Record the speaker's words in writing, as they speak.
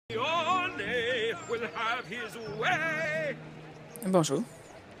Bonjour.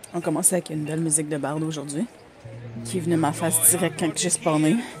 On commence avec une belle musique de barde aujourd'hui, qui est venue m'en face direct quand j'ai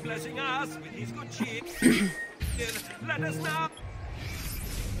spawné.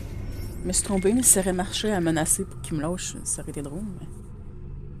 Je me suis trompée, mais si ça aurait marché à menacer pour qu'il me lâche, ça aurait été drôle.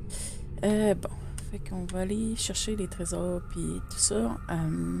 Mais... bon, fait qu'on va aller chercher les trésors puis tout ça.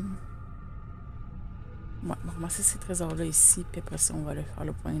 Ouais, on va ramasser ces trésors-là ici, puis après ça, on va aller faire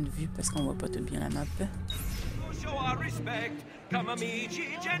le point de vue parce qu'on voit pas tout bien la map.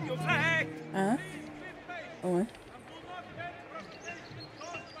 Hein? Ouais.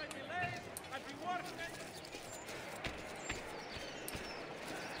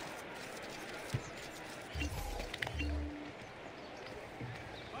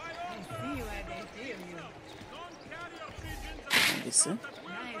 Regardez ça.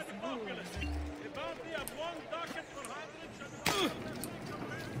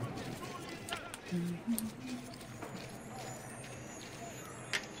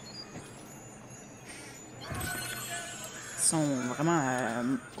 Ils sont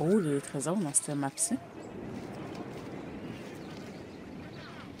vraiment hauts, les trésors, dans cette map-ci.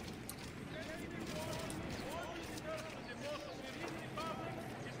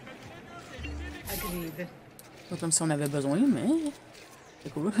 Pas comme si on avait besoin, mais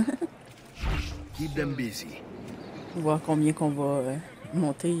c'est cool. Keep them busy. Voir combien qu'on va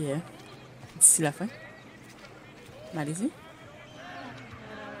monter d'ici la fin. Mais allez-y.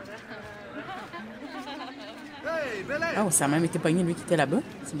 Oh, ça a même été pogné, lui qui était là-bas.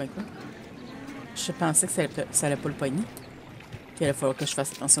 C'est bien cool. Je pensais que ça allait pas le pogner. Qu'il allait falloir que je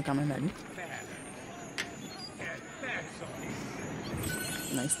fasse attention quand même à lui.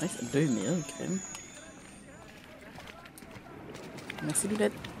 Nice, nice. 2000, crème. Merci,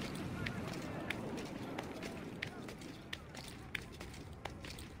 Loulette.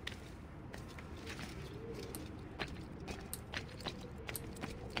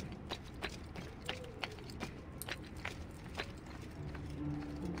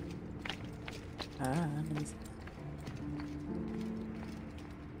 Ah, la musique.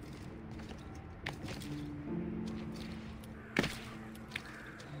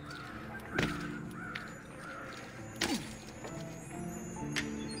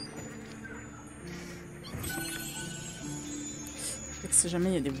 Fait que si jamais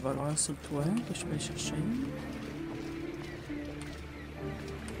il y a des voleurs sur le toit, que je peux les chercher.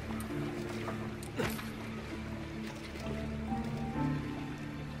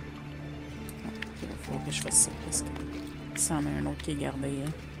 Que je fasse ça parce que ça en a un autre qui est gardé.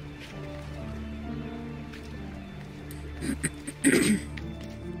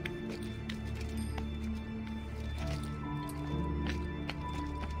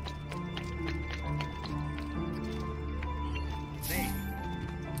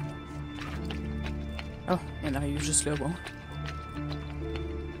 Oh, il y en arrive juste là, bon.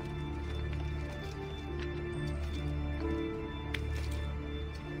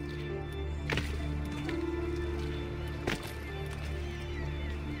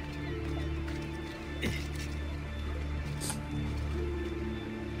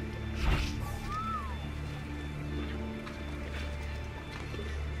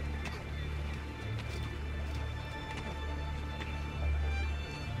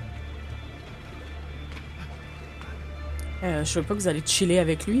 Je veux pas que vous allez chiller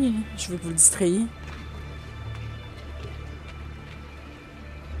avec lui. Je veux que vous le distrayiez.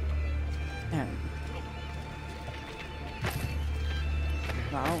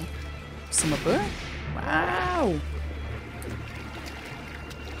 Wow. C'est moi pas? Wow!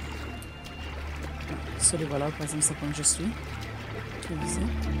 Ça, les voleurs, par exemple, ça comme je suis. Qui est ici.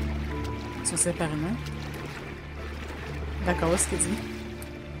 Ils sont séparément. D'accord, ce qu'il dit.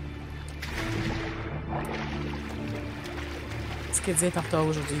 Ce qu'elle dit est en retard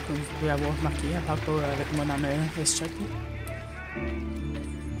aujourd'hui, comme vous pouvez avoir remarqué. Elle parle pas avec moi dans le voice chat.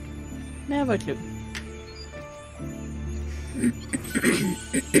 Mais elle va être là.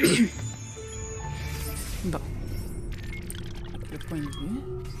 Bon. Le point de vue.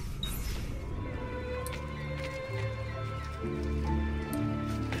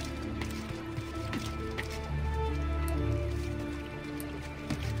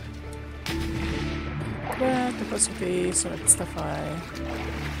 Ouais, t'as pas sauté sur la petite affaire.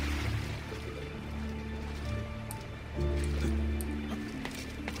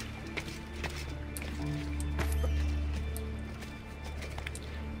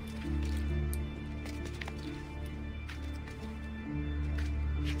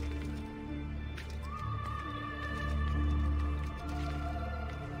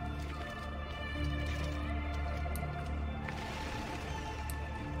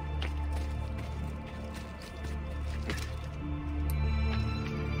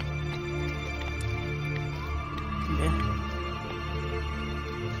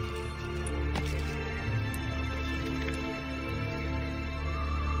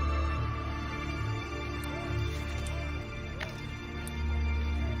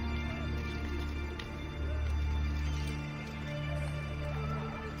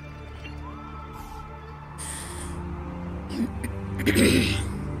 Puis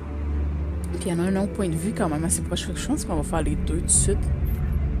il y en a un autre point de vue quand même assez proche. Je pense qu'on va faire les deux tout de suite. De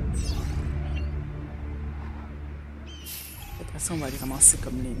toute façon, on va aller ramasser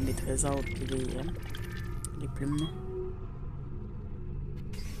comme les trésors et les plumes.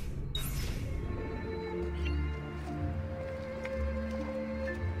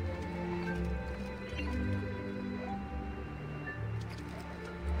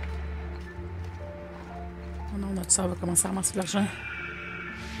 Oh non, notre soeur va commencer à ramasser de l'argent.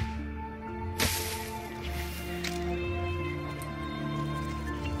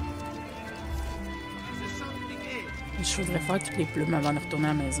 Je voudrais faire toutes les plumes avant de retourner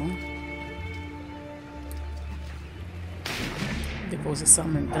à la maison. Déposer ça en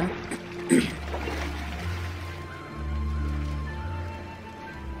même temps.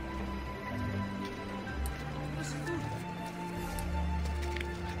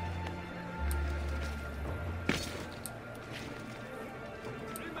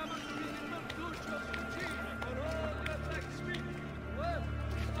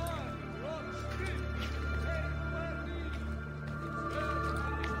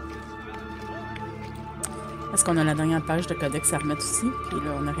 Parce qu'on a la dernière page de codex à remettre aussi, puis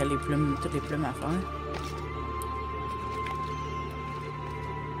là on aurait les plumes, toutes les plumes à faire.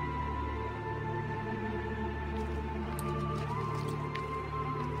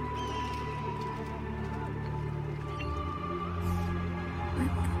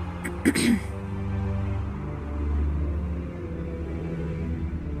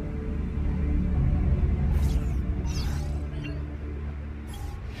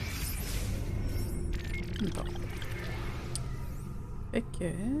 Bon. Fait que...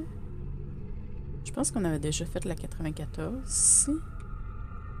 Je pense qu'on avait déjà fait la 94 ici.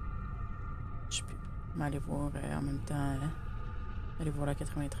 Je sais plus. On va aller voir en même temps... aller voir la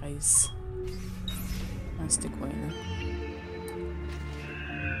 93. Dans ce coin-là.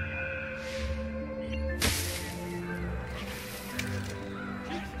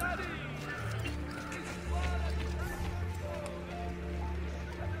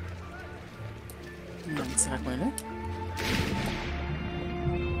 Il y a un petit raccoin là.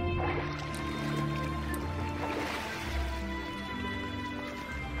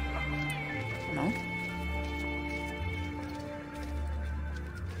 Non.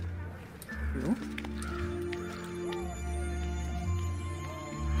 Plus haut.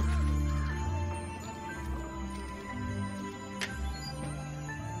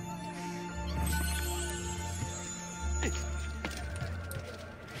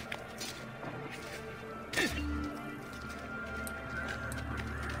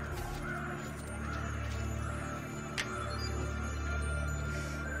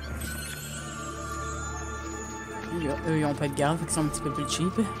 Eux, ils n'ont pas de garde, fait qu'ils sont un petit peu plus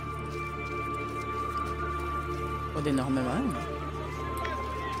cheap. Pas d'énormément.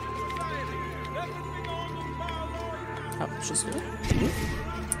 Ah, juste là.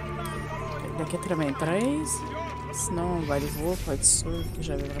 La 93. Sinon, on va aller voir pour être sûr que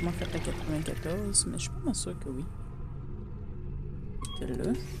j'avais vraiment fait la 94, mais je suis pas mal sûr que oui.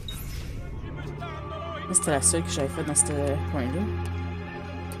 Celle-là. C'était la seule que j'avais faite dans ce coin-là.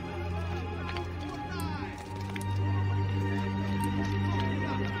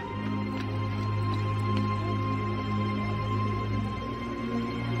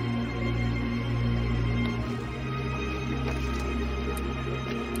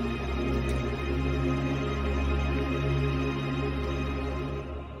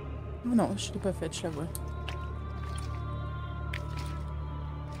 Non, je l'ai pas faite, je la vois.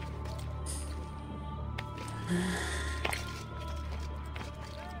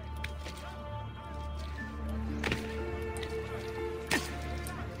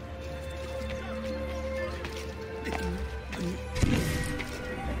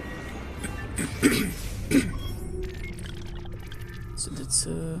 C'est de ça.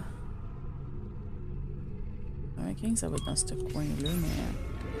 95, ça va être dans ce coin-là, mais...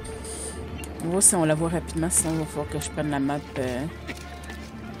 On va voir si on la voit rapidement, sinon il va falloir que je prenne la map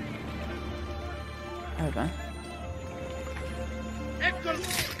avant.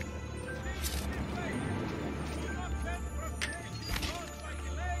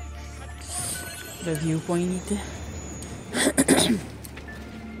 Le viewpoint.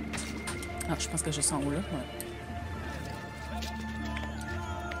 Ah, je pense que je sens en haut là. Ouais.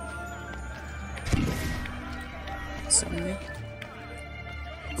 Sommet.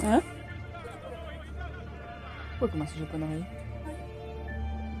 Hein? Oh, comment ça j'ai pas d'oreille?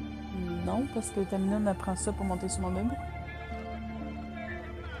 Non, parce que Tamina m'apprend ça pour monter sur mon meuble.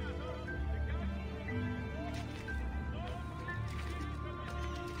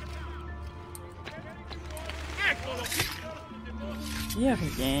 Y'a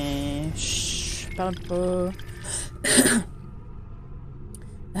rien. Chut, parle pas.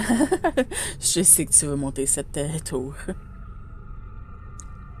 Je sais que tu veux monter cette tour.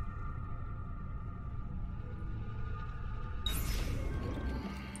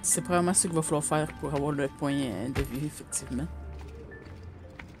 C'est probablement ce qu'il va falloir faire pour avoir le point de vue, effectivement.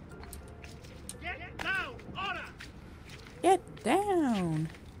 Get down!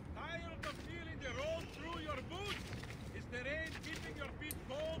 Tired of feeling the road through your boots? Is the rain keeping your feet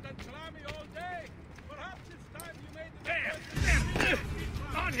cold and clammy all day? Perhaps it's time you made the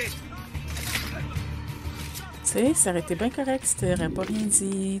Tu sais, ça aurait été bien correct si t'aurais pas rien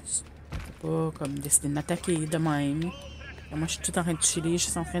dit. T'as pas comme décidé de m'attaquer de même. Et moi, je suis tout en train de chiller, je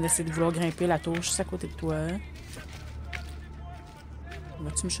suis en train d'essayer de vouloir grimper la tour juste à côté de toi.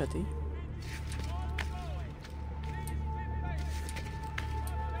 Vas-tu me shotter?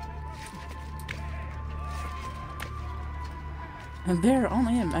 There, on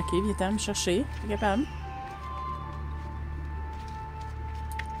him. Ok, viens me chercher. T'es capable?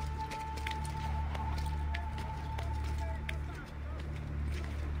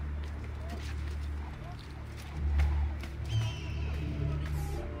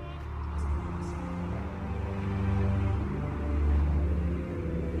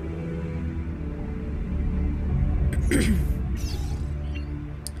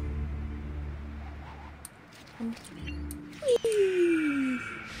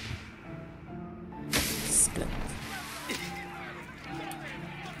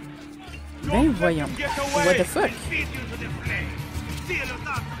 Ben voyons. What the fuck? Ok.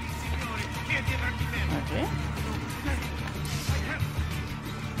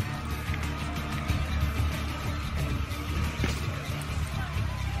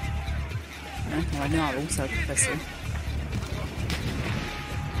 Hein, on va aller en haut, ça va être plus facile.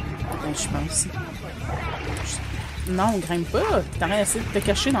 Ben, je pense. Non, grimpe pas. T'as rien essayé de te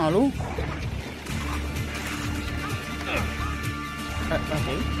cacher dans l'eau. Ok.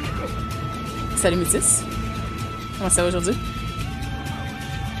 Salut Métis. Comment ça va aujourd'hui?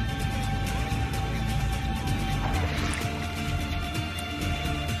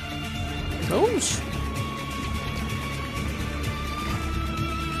 Gauche.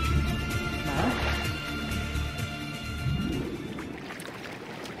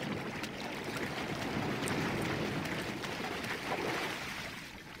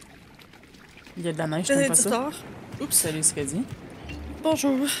 Il y a de la neige, je pas ça. Oups, salut Scadi.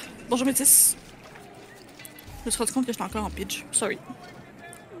 Bonjour. Bonjour Métis. Je me suis rendu compte que j'étais encore en pitch. Sorry.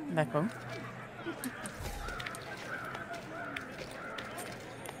 D'accord.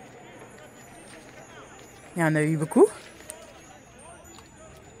 Il y en a eu beaucoup?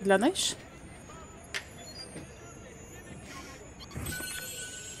 De la neige?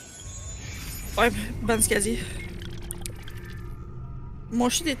 Ouais, bonne Scadi. Mon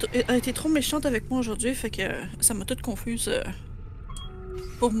chien a été trop méchante avec moi aujourd'hui, fait que ça m'a toute confuse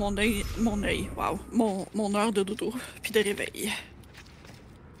pour mon œil, wow, mon heure de dodo, puis de réveil.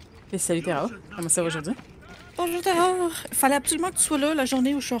 Et salut Terra, comment ça va aujourd'hui? Bonjour Terra, fallait absolument que tu sois là la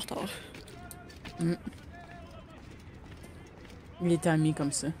journée où je suis en retard. Mm. Il était ami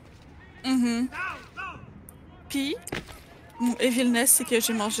comme ça. Puis, mon evilness, c'est que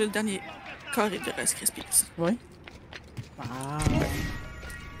j'ai mangé le dernier carré de Rice Krispies. Oui? Wow!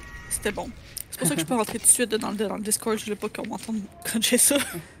 C'était bon. C'est pour ça que je peux rentrer tout de suite dans le Discord. Je voulais pas qu'on m'entende cruncher ça.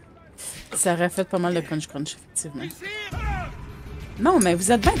 Ça aurait fait pas mal de crunch, effectivement. Non, mais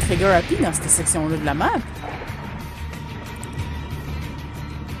vous êtes bien trigger happy dans cette section-là de la map.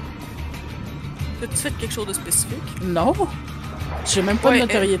 As-tu fait quelque chose de spécifique? Non. J'ai même pas de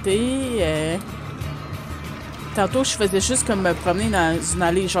notoriété. Tantôt, je faisais juste comme me promener dans une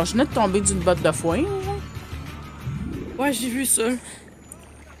allée. Genre, je venais de tomber d'une botte de foin. Ouais, j'ai vu ça.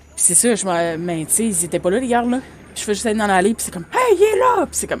 C'est ça, mais tu sais, ils étaient pas là, les gars, là. Je fais juste aller dans l'allée, pis c'est comme, hey, il est là!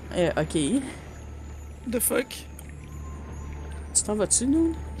 Pis c'est comme, ok. The fuck? Tu t'en vas-tu,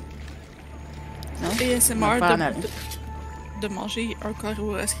 nous? Non? ASMR de manger un carré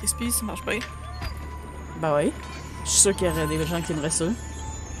au Rice Krispies, ça marche bien. Ben oui. Je suis sûre qu'il y aurait des gens qui aimeraient ça.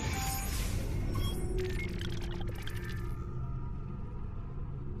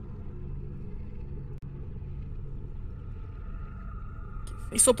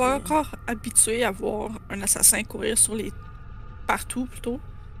 Ils sont pas encore habitués à voir un assassin courir sur les... partout, plutôt.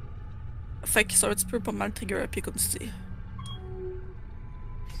 Fait qu'ils sont un petit peu pas mal trigger happy, comme tu dis.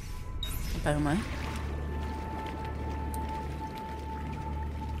 Apparemment.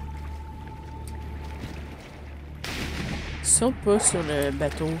 Saute pas sur le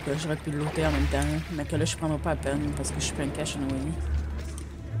bateau que j'aurais pu l'ôter en même temps, mais que là je prendrai pas la peine parce que je suis plein de cash anyway.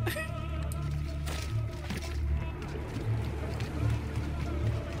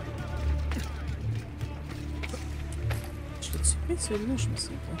 J'ai-tu pris celui-là? Je me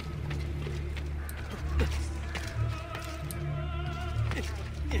souviens pas.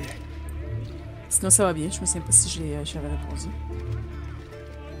 Sinon, ça va bien. Je me souviens pas si j'avais répondu.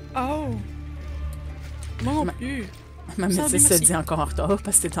 Oh! Moi non plus. Ma Ça va médecin bien, se merci. dit encore en retard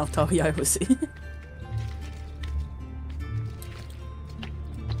parce que t'étais en retard hier aussi.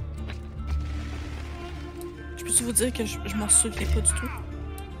 Je peux vous dire que je m'en souviens pas du tout.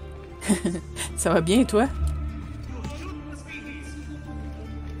 Ça va bien, toi?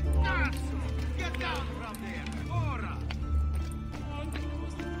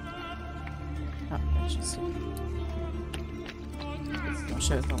 Ah, je sais. Non, je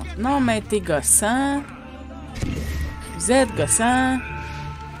savais pas. Non, mais t'es gossant. Vous êtes gossant.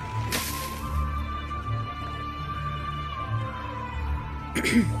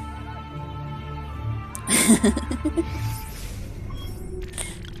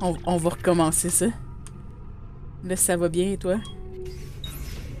 On va recommencer ça. Là, ça va bien, et toi?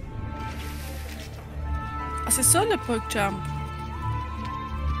 Ah, c'est ça le PogChamp?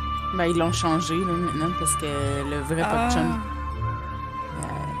 Ben, ils l'ont changé, là, maintenant, parce que le vrai PogChamp,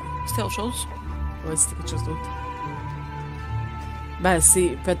 C'était autre chose? ouais, c'était quelque chose d'autre. Ben,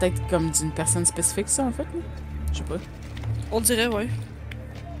 c'est peut-être comme d'une personne spécifique, ça, en fait, là. Je sais pas. On dirait, ouais.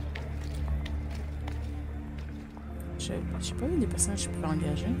 Je sais pas, il y a des personnes que je peux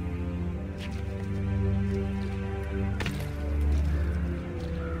engager.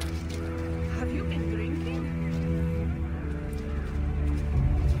 Have you been drinking?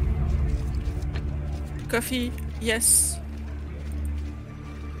 Coffee, yes.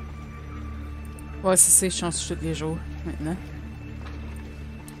 Ouais, c'est ça, je change tous les jours, maintenant.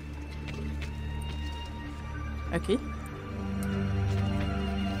 OK.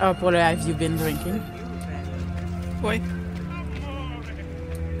 Ah, pour le Have You Been Drinking? Ouais.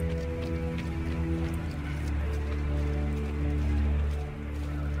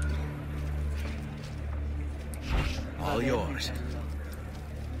 All yours.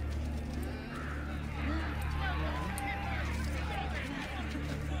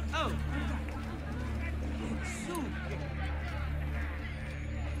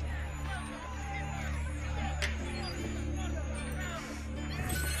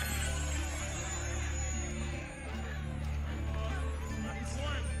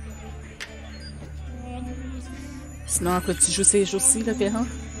 Sinon, à quoi tu joues ces jours-ci, là, Perrin?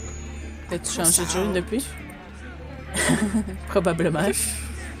 T'as-tu changé de jeu depuis? Probablement.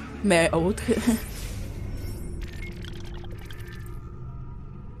 Mais autre.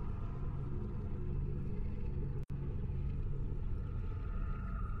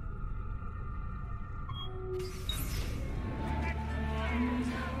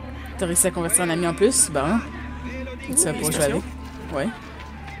 T'as réussi à convertir un ami en plus? Bon. Tu vas pas jouer avec? Ouais.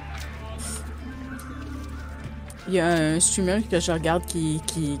 Il y a un streamer que je regarde qui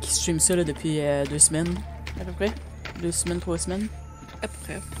stream ça là, depuis 2 semaines, à peu près. 2 semaines, 3 semaines. À peu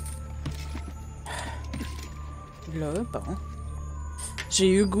près. Là, bon.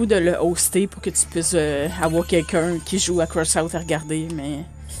 J'ai eu le goût de le hoster pour que tu puisses avoir quelqu'un qui joue à Crossout à regarder, mais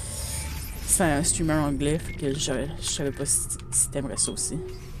c'est un streamer anglais, fait que je savais pas si t'aimerais ça aussi.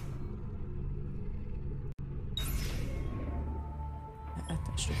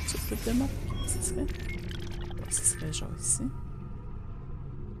 Attends, je fais un petit peu de map. Ce serait? Ce serait genre ici.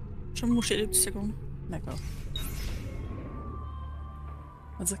 Je vais me moucher les petites secondes. D'accord.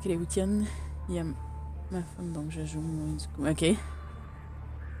 On va dire que les week-ends, il y a ma femme, donc je joue moins du coup. Ok.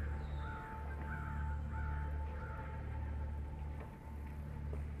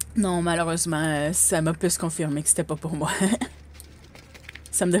 Non, malheureusement, ça m'a plus confirmé que c'était pas pour moi.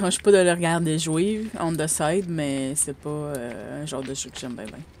 Ça me dérange pas de le regarder jouer on the side, mais c'est pas un genre de jeu que j'aime bien.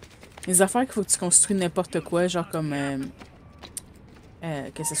 Les affaires qu'il faut que tu construis n'importe quoi, genre comme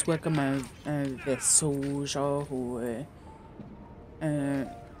que ce soit comme un vaisseau, genre, ou une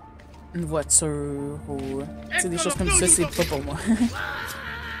voiture, ou tu sais, des choses comme ça, c'est pas pour moi.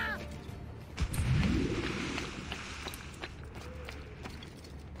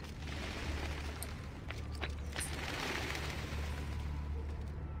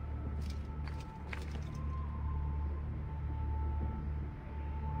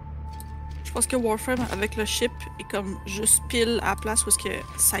 Je pense que Warframe avec le ship est comme juste pile à la place où est-ce que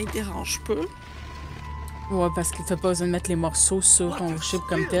ça y dérange peu. Ouais, parce que t'as pas besoin de mettre les morceaux sur ton ship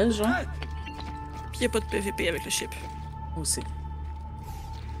comme tel, genre. Puis y a pas de PVP avec le ship. Aussi.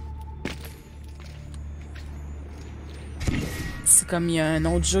 C'est comme il y a un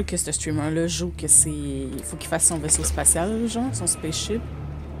autre jeu que ce streamer-là joue, que c'est. Il faut qu'il fasse son vaisseau spatial, genre, son spaceship.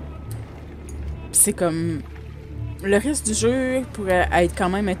 Pis c'est comme. Le reste du jeu pourrait être quand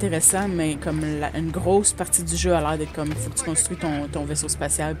même intéressant, mais comme une grosse partie du jeu a l'air d'être comme il faut que tu construis ton vaisseau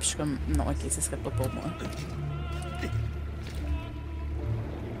spatial, puis je suis comme non, ok, ce serait pas pour moi.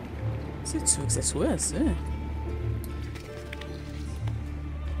 C'est tu veux que ça soit ça?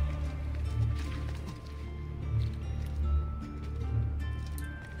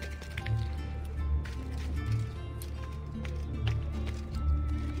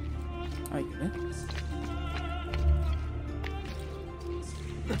 Ok.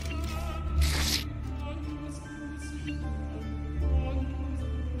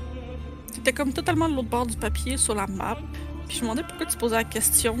 T'étais comme totalement de l'autre bord du papier sur la map. Puis je me demandais pourquoi tu posais la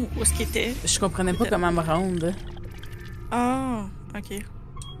question où est-ce qu'il était. Je comprenais pas comment me rendre. Ah, ok.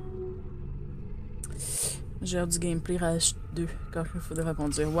 J'ai du gameplay Rage 2, quand il faudrait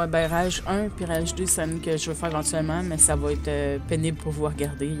conduire. Ouais, ben Rage 1 puis Rage 2, c'est une que je veux faire éventuellement, mais ça va être pénible pour vous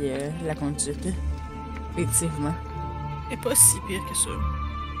regarder la conduite. Effectivement. Et pas si pire que ça.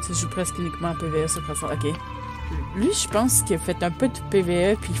 Ça joue presque uniquement en PvE, cette façon. Ok. Lui, je pense qu'il a fait un peu de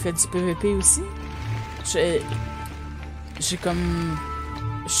PvE puis il fait du PvP aussi. J'ai comme...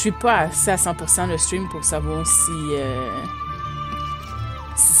 Je suis pas assez à 100% le stream pour savoir si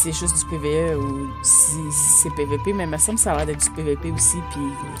c'est juste du PvE ou si c'est PvP, mais il me semble que ça a l'air d'être du PvP aussi, puis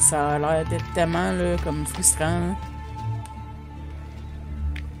ça a l'air d'être tellement là, comme frustrant. Là.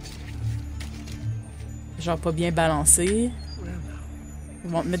 Genre pas bien balancé. Ils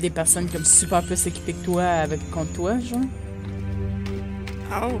vont te mettre des personnes comme super plus équipées que toi contre toi, genre.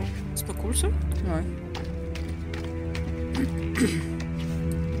 Oh, c'est pas cool ça? Ouais.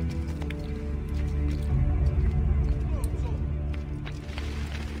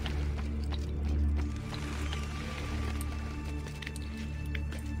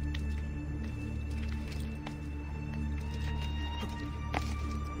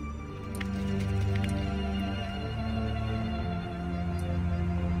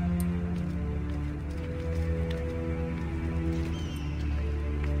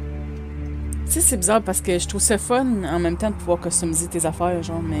 Tu sais, c'est bizarre parce que je trouve ça fun en même temps de pouvoir customiser tes affaires,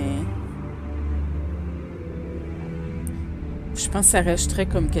 genre, mais... Je pense que ça resterait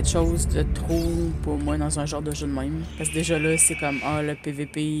comme quelque chose de trop pour moi dans un genre de jeu de même. Parce que déjà là, c'est comme, le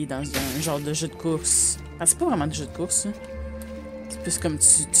PVP dans un genre de jeu de course. Ah, c'est pas vraiment de jeu de course, ça. C'est plus comme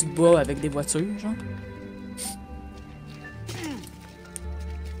tu te bats avec des voitures, genre.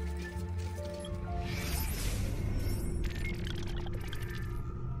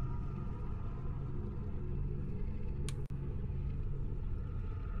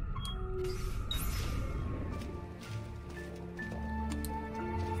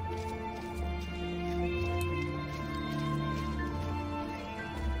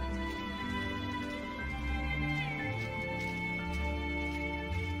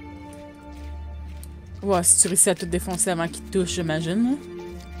 Ouais, si tu réussis à tout défoncer avant qu'il te touche, j'imagine.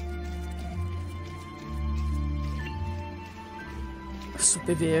 Sur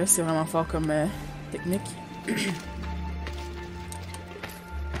PvE, c'est vraiment fort comme technique.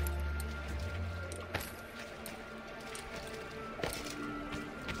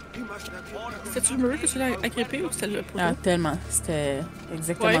 C'était-tu le mur que tu l'as agrippé ou c'était le poteau? Ah, tellement. C'était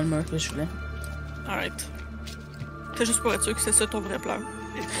exactement le mur que je voulais. Alright. C'est juste pour être sûr que c'est ça ton vrai plan.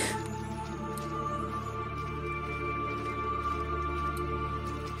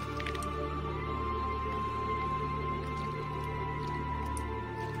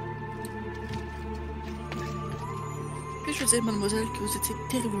 Puis je veux dire, mademoiselle, que vous étiez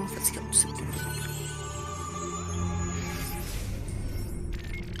terriblement fatigante aussi.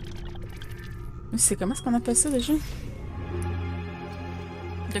 C'est comment est-ce qu'on appelle ça déjà?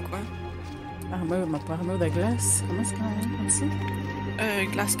 De quoi? Armure, ma pas armure de glace. Comment est-ce qu'on appelle ça?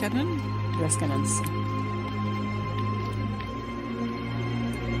 Glass cannon? Glass cannon, ça.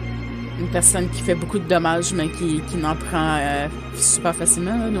 Une personne qui fait beaucoup de dommages, mais qui n'en prend super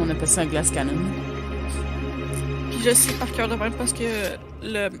facilement. Là. Nous, on appelle ça un glass cannon. Puis je sais par cœur de même parce que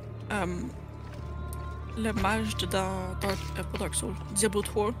le mage dans pas Dark Souls, Diablo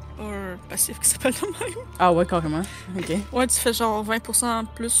 3 a un passif qui s'appelle de même. Ah ouais, carrément. Ok. Ouais, tu fais genre 20%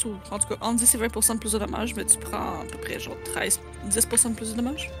 plus, ou en tout cas, on dit c'est 20% de plus de dommages, mais tu prends à peu près genre 10% de plus de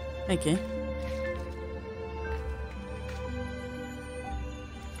dommages. Ok.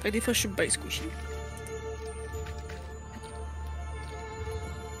 Fait que des fois, je suis bien squishy.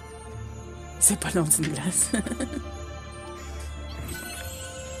 C'est pas long d'une glace.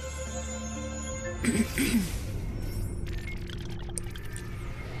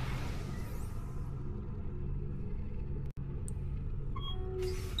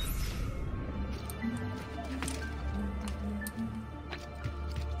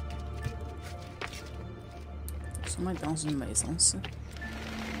 Sûrement être dans une maison, ça. Ouais.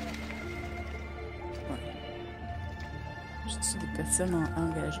 J'ai-tu des personnes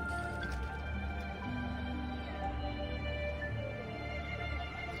engagées?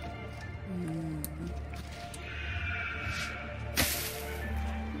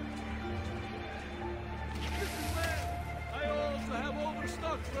 I also have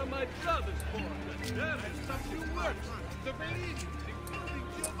overstock from my brother's port. There is some new works. The Verini, including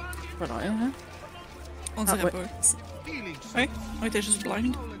Giovanni. Pas l'air, hein? On dirait ouais. pas. C'est- Ouais, on était juste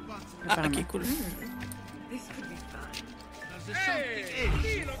blind. Ah, apparemment. ok, cool. Hey,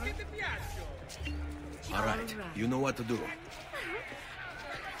 Tino, che ti piaccio? All right, you know what to do.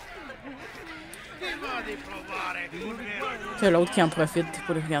 Ti va di provare un vero T'as l'autre qui en profite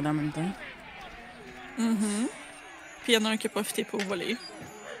pour les regarder en même temps. Puis il y en a un qui a profité pour voler.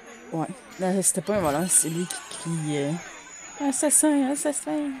 Ouais. Là, c'était pas un voleur, c'est lui qui crie assassin,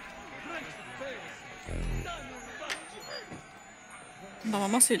 assassin.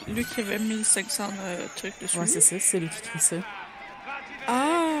 Normalement, c'est lui qui avait 1500 trucs dessus. Ouais, c'est ça, c'est lui qui crie ça.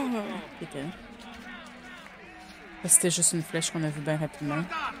 Ah! Ok. C'était juste une flèche qu'on a vue bien rapidement.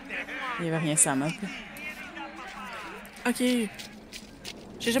 Il y avait rien sur la map. Ok.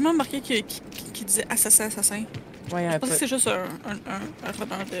 J'ai jamais remarqué qu'il disait assassin, assassin. Ouais, il y Je avait pensais pas... que c'était juste un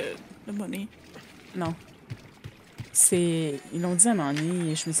renard de monnaie. Non. C'est... Ils l'ont dit à un moment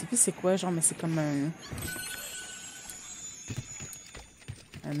donné, je me sais plus c'est quoi, genre, mais c'est comme un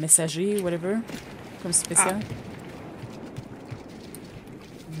messager, whatever, comme spécial.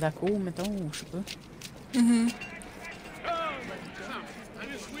 D'accord, mettons, ou je sais pas.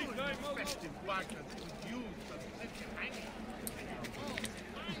 This week I'm almost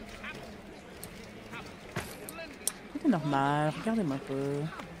C'est normal, regardez-moi pas.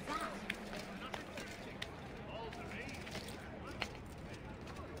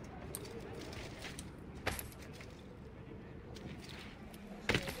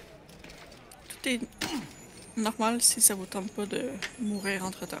 Tout est normal si ça vous tente pas de mourir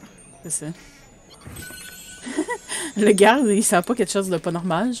entre-temps. C'est ça. Le garde, il sent pas quelque chose de pas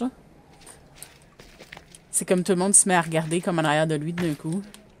normal, genre. C'est comme tout le monde se met à regarder comme en arrière de lui d'un coup.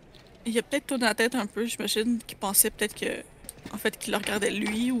 Il a peut-être tourné la tête un peu, j'imagine, qu'il pensait peut-être que... En fait, qu'il le regardait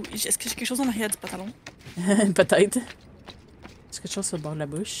lui, ou... Est-ce que j'ai quelque chose en arrière du pantalon? Peut-être. Est-ce quelque chose sur le bord de la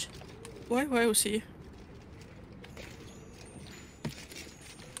bouche? Ouais, ouais, aussi.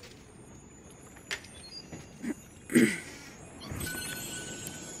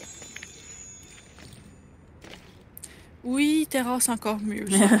 Oui, terrasse encore mieux.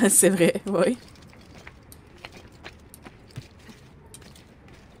 ça. C'est vrai, oui.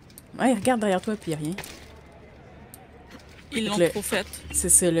 Ouais, regarde derrière toi, puis y a rien. Ils l'ont Le- trop fait. C'est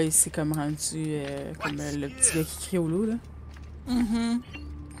ça, là, c'est comme rendu comme le petit gars qui crie au loup, là.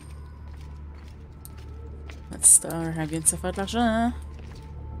 Notre star, elle vient de se faire de l'argent, hein?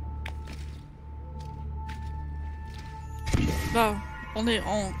 Bah,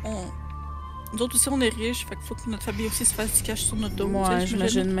 nous autres aussi, on est riches, fait qu'il faut que notre famille aussi se fasse du cash sur notre dos. tu Moi, sais,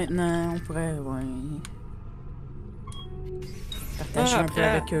 j'imagine maintenant, on pourrait, ouais... partager Ah, un peu après-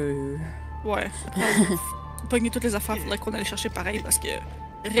 avec eux. Ouais. Pogner toutes les affaires, faudrait qu'on allait chercher pareil parce que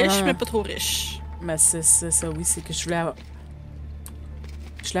riche, Ah. mais pas trop riche. Mais c'est ça, oui, c'est que je voulais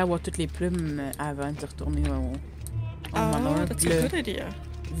avoir toutes les plumes avant de retourner au Ah, manoir. that's Puis a là, good idea.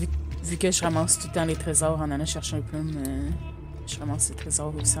 vu que je ramasse tout le temps les trésors en allant chercher un plume, je ramasse les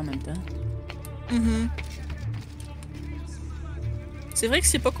trésors aussi en même temps. C'est vrai que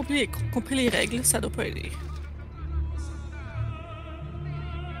si j'ai pas compris les règles, ça doit pas aider.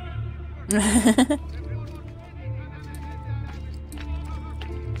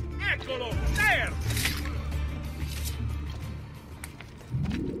 Eccolo! There!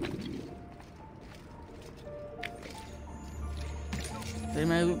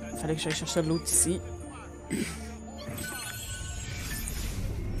 Fallait que j'aille chercher de l'autre ici.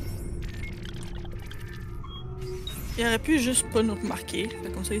 Il aurait pu juste pas nous remarquer.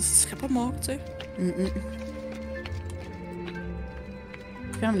 Fait comme ça, il serait pas mort, tu sais.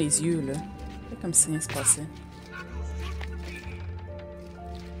 Ferme les yeux, là. Fais comme si rien se passait.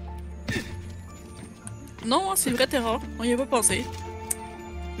 Non, c'est vrai, t'es rare. On y a pas pensé.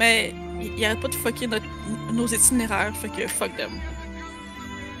 Mais il arrête pas de fucker nos itinéraires, fait que fuck them.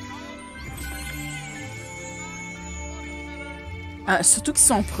 Ah, surtout qu'ils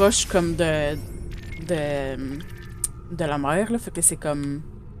sont proches comme de la mer, là. Fait que c'est comme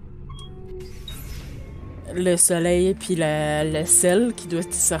le soleil puis le sel qui doit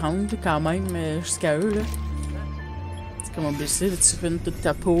se rendre quand même jusqu'à eux, là. C'est comme obligé, là, tu ruines toute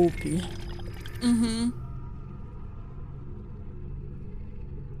ta peau puis...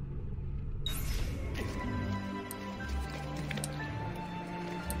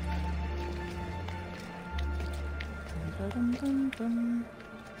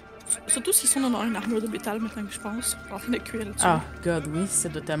 Surtout s'ils sont dans une armure de métal maintenant que je pense. En train de cuire là-dessus. Ah, God, oui, ça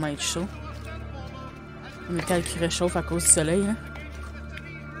doit tellement être chaud. Le métal qui réchauffe à cause du soleil, hein.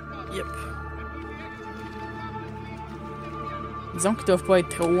 Yep. Disons qu'ils doivent pas être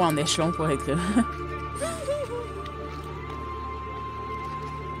trop haut en échelon pour être là.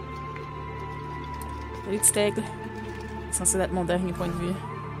 Salut, petit aigle. C'est censé être mon dernier point de vue.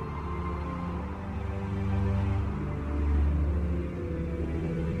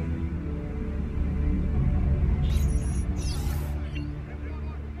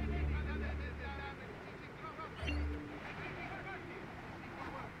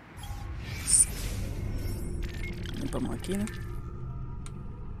 On n'est pas manqué, là.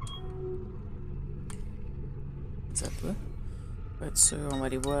 Ça va. Pour être sûr, on va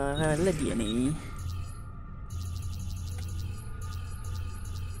aller voir la DNA.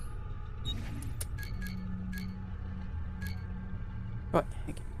 Ouais,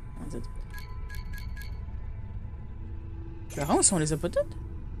 ok. On les a toutes. Florence, on les a pas toutes?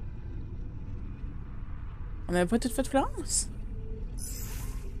 On n'avait pas toutes fait Florence?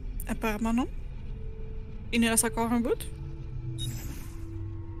 Apparemment non. Il nous reste encore un bout.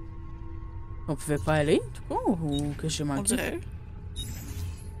 On pouvait pas aller, tout court, ou que j'ai manqué? On dirait.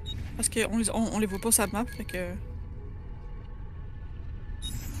 Parce qu'on les voit pas sur la map, fait que...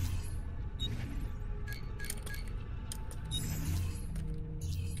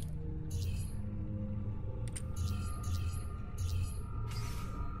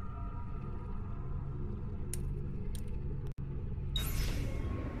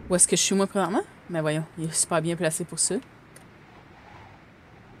 Où est-ce que je suis moi présentement? Mais voyons, il est super bien placé pour ça.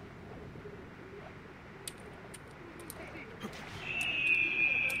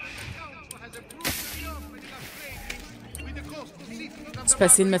 Tu peux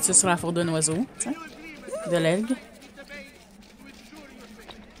essayer de mettre ça sur la fourre d'un oiseau, tiens, de l'aigle.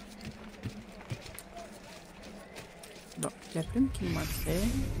 Bon, la plume qui me manquait.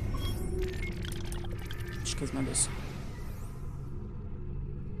 Je suis quasiment dessus.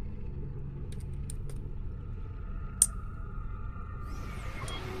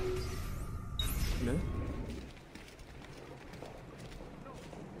 Là.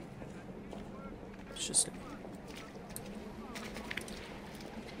 Juste là.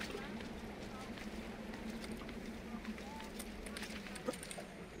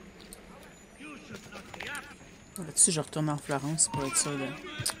 Là-dessus, je retourne en Florence pour être sûr de...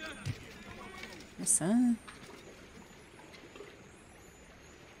 Ça...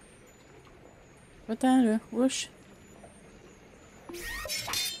 Attends, là. Wesh.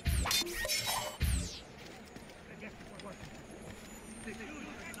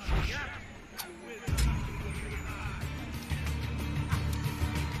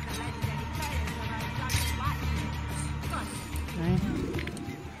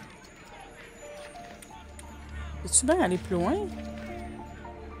 Peux-tu bien aller plus loin?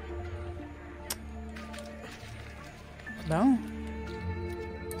 Bon.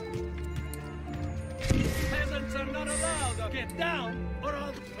 Peasants are not allowed. Get down, or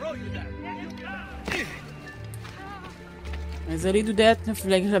I'll throw you down. Désolé, Doudette. Il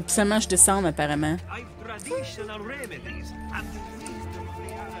fallait absolument que je descende, apparemment. I've traditional remedies and wisdom of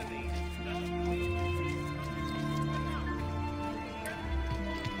the Arabies.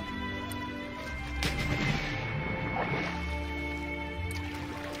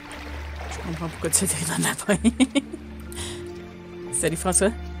 Je comprends pourquoi tu étais dans la poigne. Salut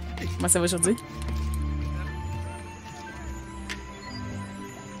François. Comment ça va aujourd'hui?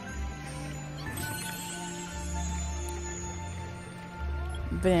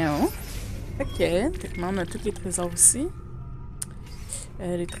 Ben, ok. Techniquement, on a tous les trésors aussi.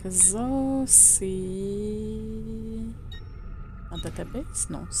 Les trésors, c'est... En database?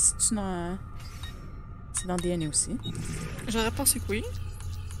 Non, c'est-tu dans... C'est dans DNA aussi. J'aurais pensé que oui.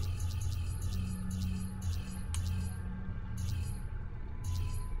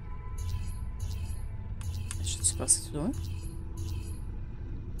 Je suis passé tout loin.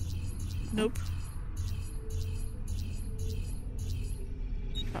 Nope.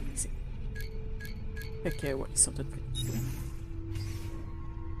 Ah, ici. Fait que, ouais, ils sont tous pris.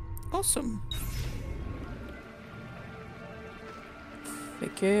 Awesome. Fait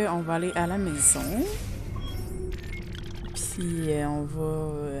que, on va aller à la maison. Puis, on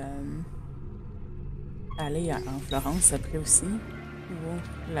va aller en Florence après aussi. Voir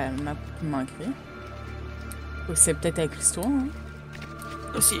la map qui me manquerait. C'est peut-être avec l'histoire, hein?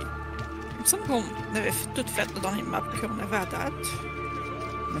 Aussi. Il me semble qu'on avait tout fait dans les maps qu'on avait à date.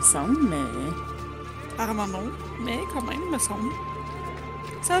 Me semble, mais... Apparemment non, mais quand même, me semble.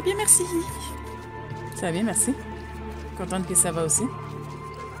 Ça va bien, merci. Ça va bien, merci. Contente que ça va aussi.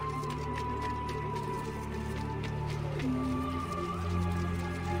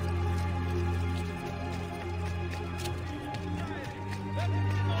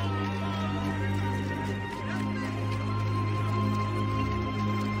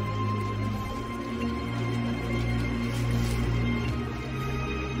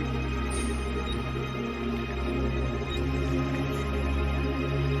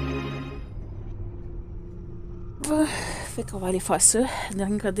 Fait qu'on va aller faire ça.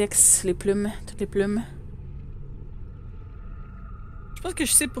 Dernier codex, les plumes, toutes les plumes. Je pense que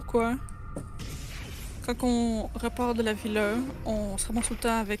je sais pourquoi. Quand on repart de la villa, on se ramasse tout le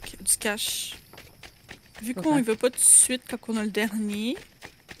temps avec du cash. Vu qu'on y va pas tout de suite quand on a le dernier,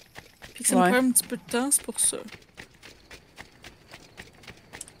 puis que ça nous prend un petit peu de temps, c'est pour ça.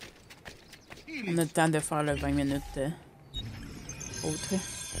 On a le temps de faire le 20 minutes autre.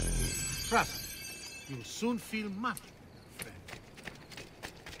 Trust me, you'll soon feel much, friend.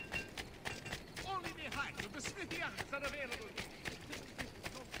 Only the height of the smithy arms are available.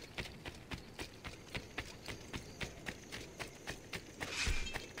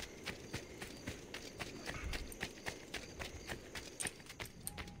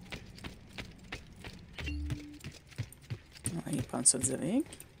 On va aller prendre ça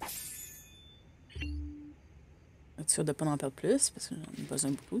direct. Être sûr de ne pas en perdre plus, parce que j'en ai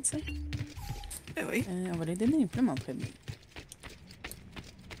besoin beaucoup, tu sais. Ben oui. On va les donner les plumes en premier.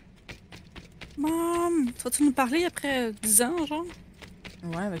 Maman, vas-tu nous parler après 10 ans, genre?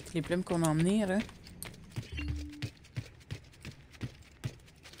 Ouais, avec les plumes qu'on a emmenées, là.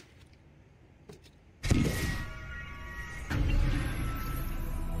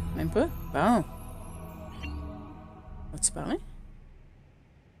 Même pas? Bon. Vas-tu parler?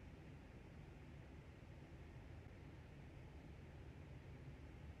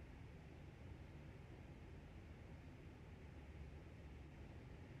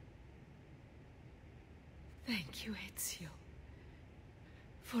 Thank you, Ezio,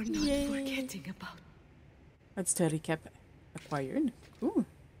 for not forgetting about. That's the recap acquired. Cool.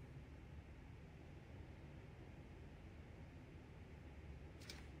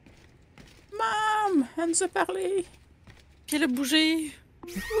 Maman, elle nous a parlé. Puis elle a bougé.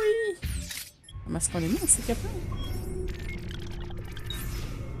 Oui. Comment est-ce qu'on est mis, c'est capable?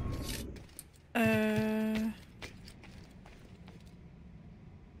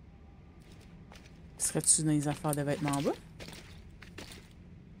 Serais-tu dans les affaires de vêtements en bas?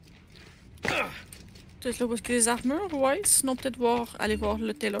 Peut-être là où est-ce qu'il y a les armures, ouais. Sinon, peut-être aller voir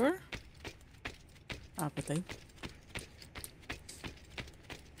le tailor. Ah, peut-être.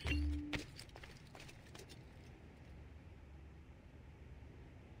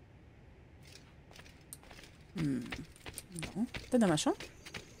 Non. Peut-être dans ma chambre?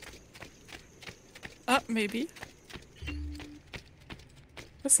 Ah, maybe.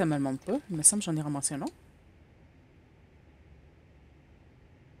 Ça me le montre pas. Il me semble que j'en ai ramassé un autre.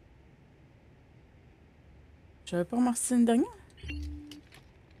 J'avais pas ramassé une dernière?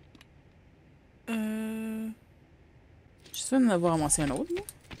 Je suis sûre d'en avoir ramassé un autre, moi.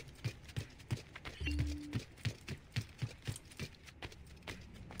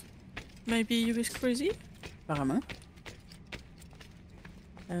 Maybe you is crazy? Apparemment.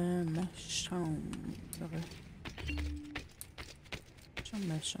 Ma chambre.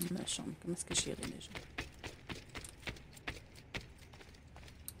 Ma chambre. Comment est-ce que j'irai déjà?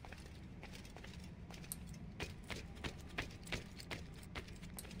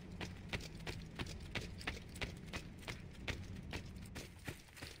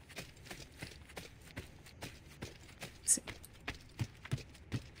 Ici.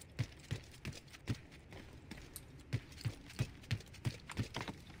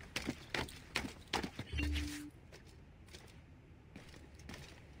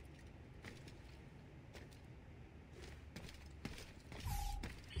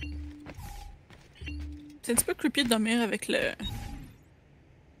 C'est un petit peu creepy de dormir avec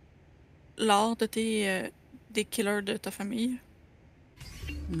l'art de des killers de ta famille.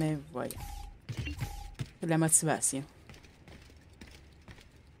 Mais voyons. C'est de la motivation.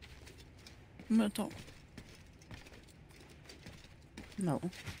 Mettons. Non.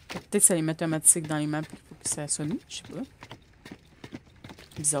 Peut-être que ça les met automatiques dans les maps pour que ça sonne. Je sais pas.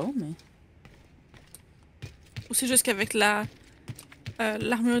 Bizarre, mais... Ou c'est juste qu'avec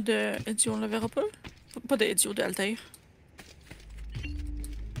l'armure de Ezio, on le verra pas? Pas de Ezio, de Altair.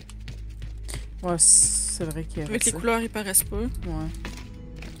 Ouais, c'est vrai qu'il y a Avec les couleurs, ils paraissent pas. Ouais.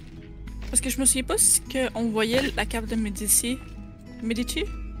 Parce que je me souviens pas si on voyait la cape de Medici. Medici?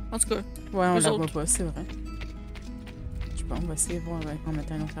 En tout cas. Ouais, on eux la autres. voit pas, c'est vrai. Je sais pas, on va essayer de voir avec en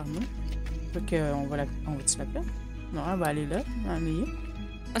mettant une autre armure. Fait qu'on va on va-tu la perdre? Non, elle va aller là, dans le milieu.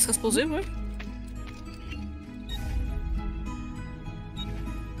 Elle serait supposée, ouais.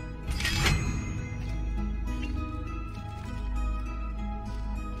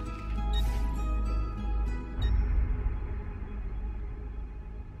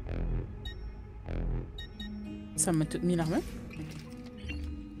 Ça m'a tout mis la main.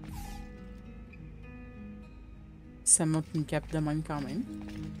 Ça monte une cape de même quand même.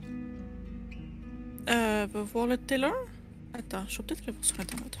 Va voir le tailor? Attends, je vais peut-être le voir sur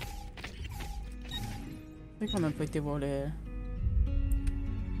internet. C'est vrai qu'on n'a pas été voir le...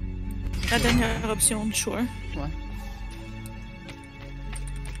 La dernière option du choix. Ouais.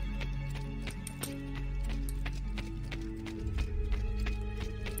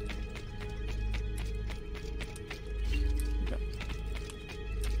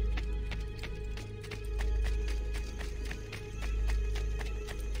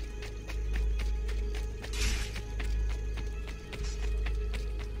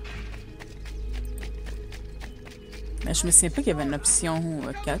 Mais je me souviens pas qu'il y avait une option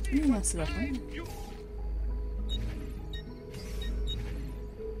 4 là, dans ces affaires.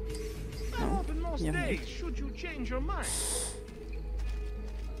 Non, il y a rien.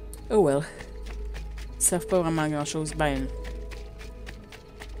 Oh well. Ils savent pas vraiment grand chose. Ben.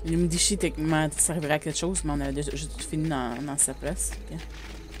 Le Midishi, techniquement, ça servirait à quelque chose, mais on a déjà tout fini dans sa place.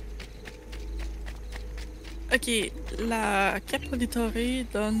 Ok, la cape auditorée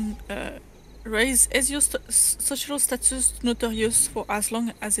donne raise Ezio's social status notorious for as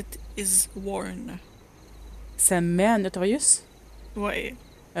long as it is worn. Ça me met en Notorious? Ouais.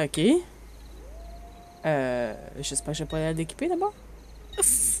 Ok. J'espère que j'ai pas l'air d'équiper d'abord.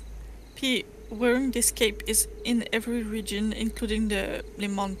 Puis, wearing this cape is in every region, including les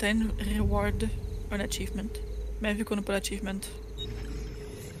mountains, reward un achievement. Mais vu qu'on n'a pas l'achievement.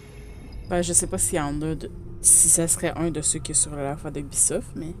 Ben, je sais pas si si ça serait un de ceux qui est sur la fois d'Ubisoft,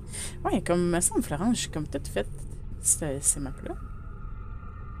 mais... Ouais, comme me semble, Florence, j'ai comme tout fait ces maps-là.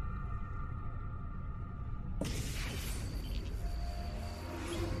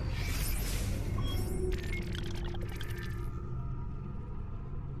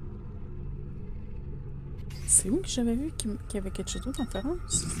 C'est où que j'avais vu qu'il y avait quelque chose d'autre en Florence?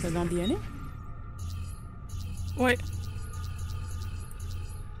 C'était dans DNA? Ouais.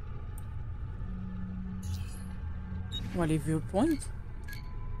 Ouais, les viewpoints.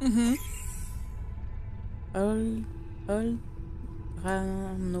 Mhm.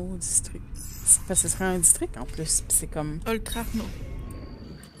 Rano district. Parce que ce serait un district en plus, pis c'est comme... Ultrarno.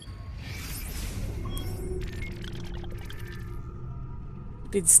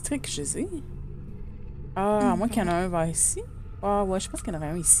 Les districts, je les ai. Ah, à moins qu'il y en a un vers ici. Ah ouais, je pense qu'il y en aurait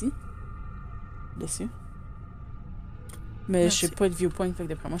un ici. Dessus. Mais je sais pas de viewpoint, fait que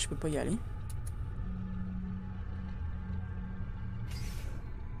d'après moi, je peux pas y aller.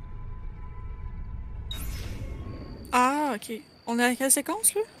 Ah, ok. On est à quelle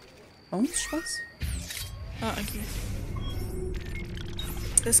séquence, là? 11, je pense. Ah, ok.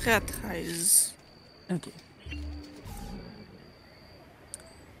 Ce serait à 13. Ok.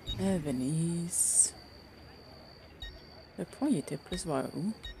 Venise. Le point, il était plus vers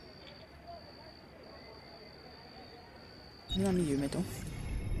où? Dans le milieu, mettons.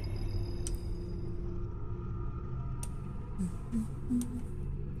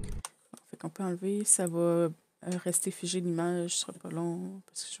 Fait qu'on peut enlever, ça va rester figé l'image, ce sera pas long,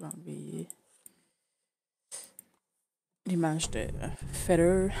 parce que je vais enlever l'image de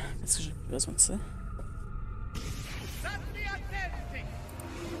Feather, parce que j'ai plus besoin de ça. That's the identity!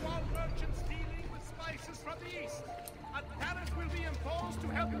 To all merchants dealing with spices from the east, a tariff will be imposed to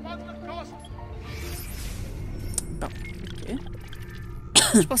help fund the cost. Bon, ok.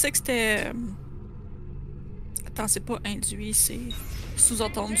 Je pensais que c'était... Attends, c'est pas induit, c'est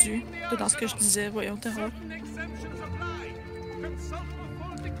sous-entendu dans ce que je disais. Voyons, terreur. Certain exemptions apply. Consult the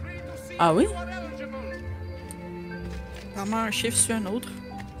full decree to see Ah oui? if you are eligible. Vraiment un chiffre sur un autre.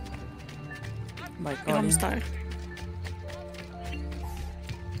 Ben, Grand Colin. mystère.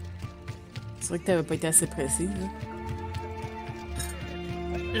 C'est vrai que t'avais pas été assez précis, là.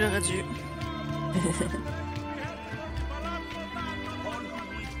 J'aurais dû.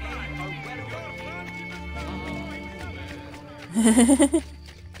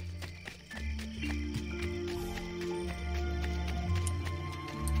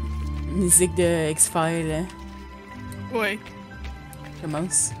 Musique de X-Files, hein. Ouais.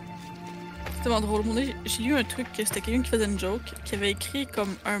 Commence. C'est tellement drôle. J'ai lu un truc que c'était quelqu'un qui faisait une joke, qui avait écrit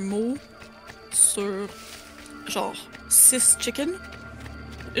comme un mot sur genre 6 chicken.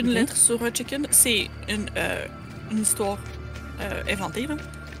 Une lettre sur un chicken. C'est une histoire inventée, là.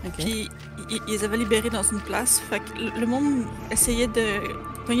 Ok. Puis ils les avaient libérés dans une place. Fait que le monde essayait de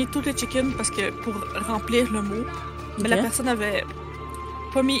pogner tous les chickens parce que pour remplir le mot. Mais la Ok. personne avait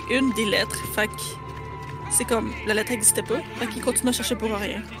pas mis une des lettres. Fait que c'est comme la lettre n'existait pas. Fait qu'ils continuent à chercher pour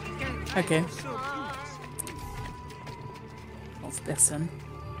rien. Ok. Pauvre personne.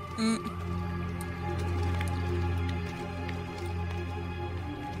 Mm.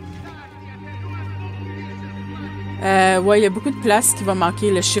 Ouais, il y a beaucoup de places qui vont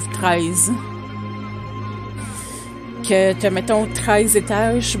manquer le chiffre 13. Que tu mettons 13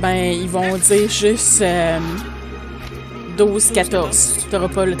 étages, ben ils vont dire juste 12, 14. Tu n'auras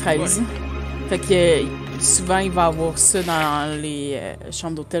pas le 13. Fait que souvent, il va y avoir ça dans les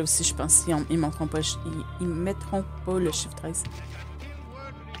chambres d'hôtel aussi, je pense. Ils mettront pas, ils mettront pas le chiffre 13.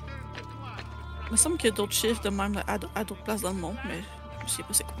 Il me semble qu'il y a d'autres chiffres de même à d'autres places dans le monde, mais je sais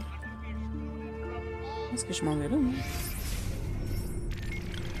pas c'est quoi. Est-ce que je m'en vais là, moi?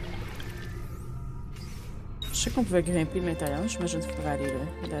 Je sais qu'on pouvait grimper l'intérieur. J'imagine qu'il faudrait aller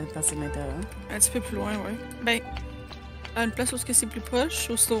là, passer l'intérieur. Un petit peu plus loin, ouais. Ben, à une place où c'est plus proche,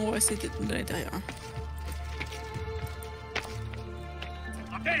 ou sinon on va essayer de l'intérieur.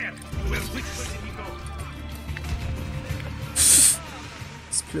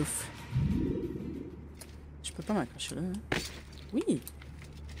 Splouf. Je peux pas m'accrocher là. Hein? Oui!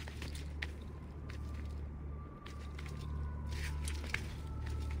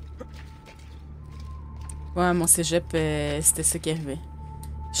 Ouais, mon cégep, c'était ça qui arrivait.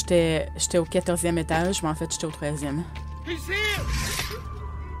 J'étais au 14e étage, mais en fait, j'étais au 13e.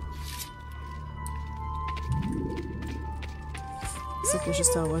 C'est que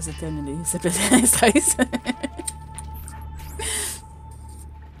juste Star Wars était annulé. Ça s'appelle 13.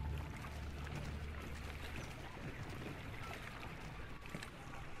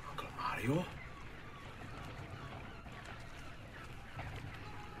 Uncle Mario?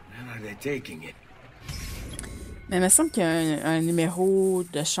 Where are they taking it? Mais il me semble qu'il y a un numéro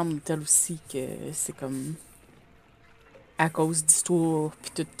de chambre d'hôtel aussi, que c'est comme à cause d'histoires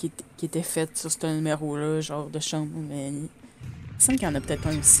puis tout qui était fait sur ce numéro-là, genre de chambre, mais il me semble qu'il y en a peut-être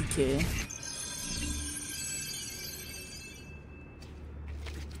un aussi qui est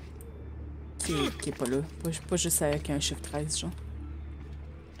pas là. Pas juste avec un chiffre 13, genre.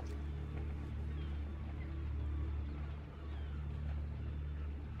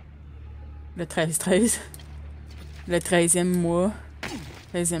 Le 13-13. Le 13e mois.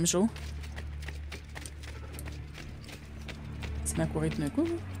 13e jour. Tu m'as couru tout d'un coup,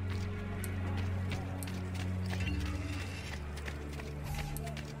 là?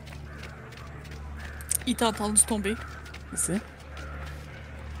 Il t'a entendu tomber. C'est ça.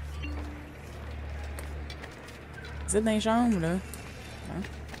 Vous êtes dans les jambes, là. Hein?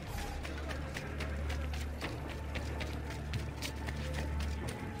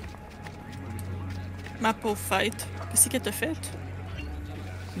 Ma pauvre fête. Qu'est-ce qu'elle t'a fait?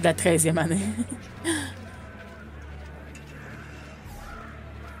 De la 13e année.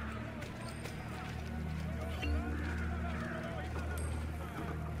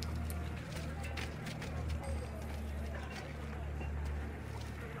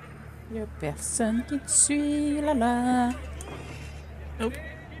 Y a personne qui te suit, là là. Oh.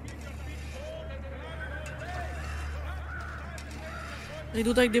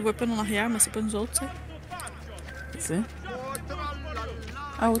 Rideau avec des weapons en arrière, mais c'est pas nous autres, ça. C'est ça.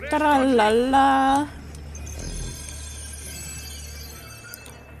 Oh, tralala.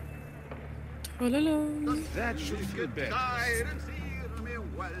 Oh là là. That should be better.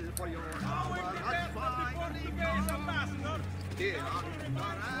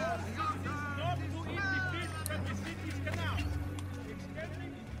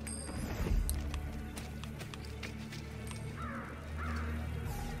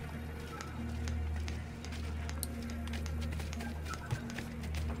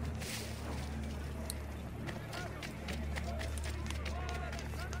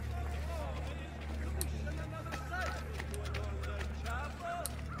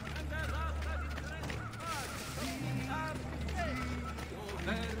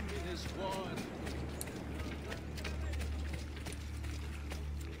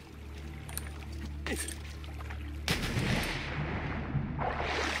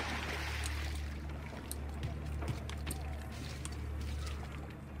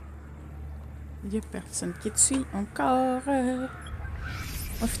 Il y a personne qui te suit encore.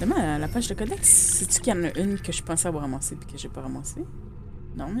 Oh, finalement, la page de codex, sais-tu qu'il y en a une que je pensais avoir ramassée et que j'ai pas ramassée?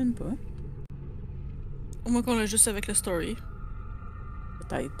 Non, même pas. Au moins qu'on l'a juste avec le story.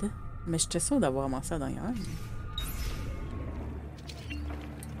 Peut-être. Mais j'étais sûre d'avoir ramassé ça d'ailleurs.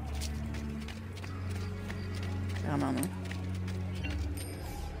 Clairement non.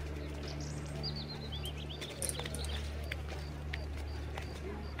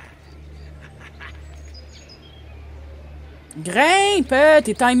 Grimpe!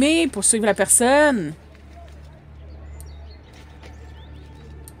 T'es timé pour suivre la personne.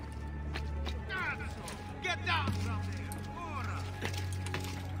 Get down from there! Ora!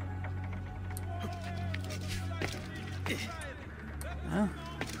 Ah.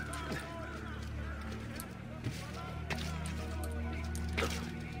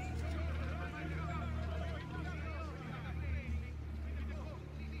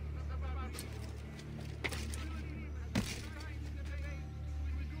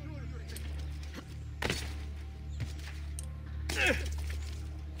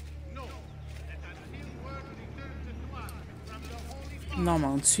 Non, mais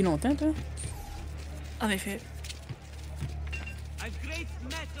on te suit longtemps, toi? En effet. A great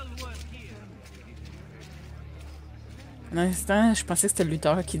metal work here. Un instant, je pensais que c'était le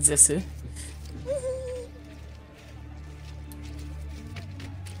lutteur qui disait ça.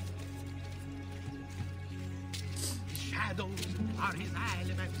 Shadows are his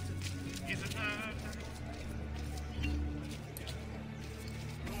element. Isn't that?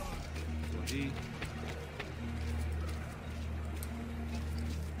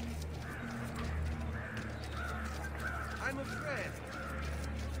 I'm afraid.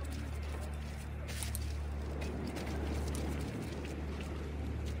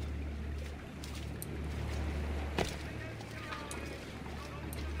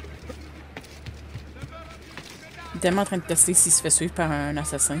 Il est tellement en train de tester s'il se fait suivre par un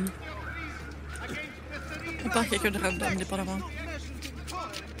assassin. On part quelqu'un de random, dépendamment.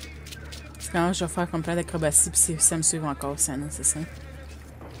 Parce que quand je vais faire comme plein d'acrobaties, puis si ça me suit encore, c'est un assassin.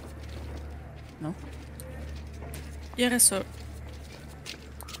 Non? Il y aurait ça.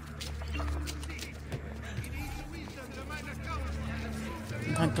 Il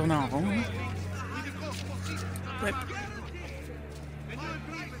est en train de tourner en rond, là. Ouais.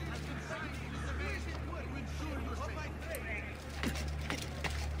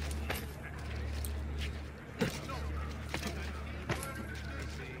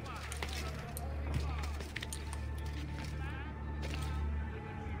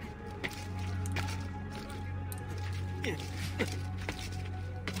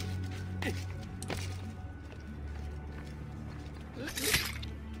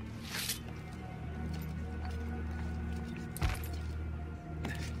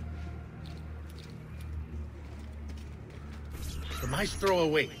 The maestro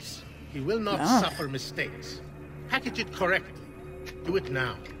awaits. He will not Ah. suffer mistakes. Package it correctly. Do it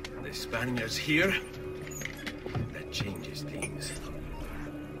now. The Spaniards here? That changes things.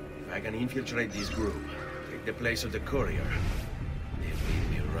 If I can infiltrate this group, take the place of the courier, they lead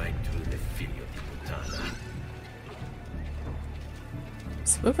me right to the Filio di Puttana.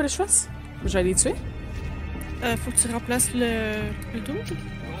 C'est pas quoi que je fasse? Faut que j'aille les tuer? Faut que tu remplaces le double.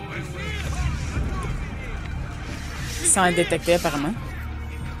 Sans être détecté, apparemment.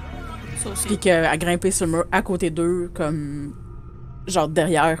 Ça aussi. Puis qu'à grimper sur le mur à côté d'eux, comme. Genre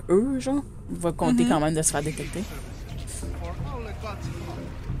derrière eux, genre. Va compter quand même de se faire détecter. For all the gods involved.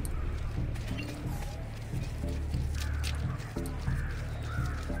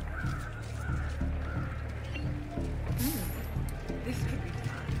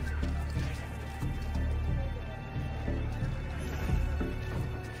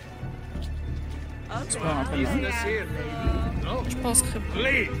 Tu peux rentrer dedans. Business here. No, Je pense que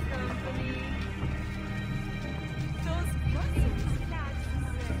leave!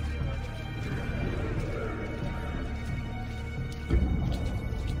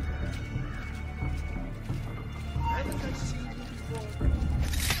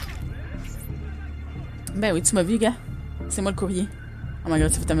 Ben oui, tu m'as vu, gars. C'est moi le courrier. Oh my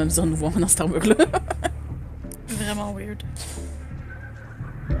god, ça fait tellement bizarre de nous voir dans cette armure-là. vraiment weird.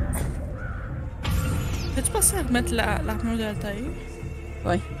 As-tu pensé à remettre l'armure de l'Altaïr?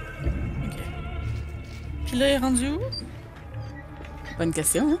 Ouais. Ok. Puis là, il est rendu où? Bonne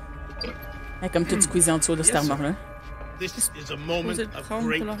question, hein? Elle est comme tout squeezé en dessous de cette Yes, sir. armure-là. This is a moment Vous êtes of prompt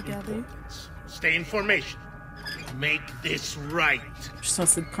great pour le regarder? importance. Stay in formation. Make this right. Je suis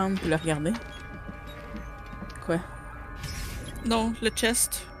censée le prendre pour le regarder. Quoi? Non, le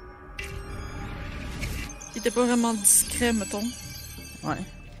chest. Il était pas vraiment discret, mettons. Ouais.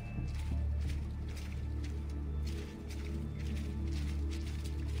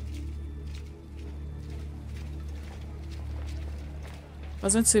 Pas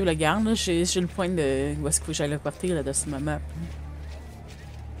besoin de suivre le garde, là. J'ai le point de où est-ce qu'il faut que j'aille le porter là, de ma map.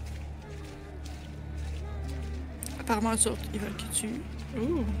 Apparemment, eux autres, ils veulent que tu...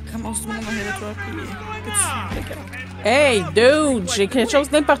 Ouh, ramasse du monde derrière toi, puis que tu suives le gars. Hey, dude! J'ai quelque chose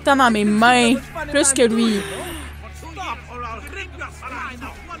d'important dans mes mains! Plus que lui! Stop or I'll rip your spine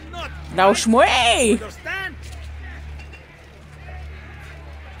off one nut. Lâche-moi! Understand?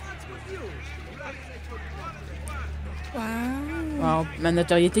 Wow, ma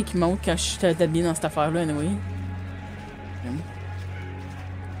notoriété qui monte quand je suis habillée dans cette affaire-là, anyway.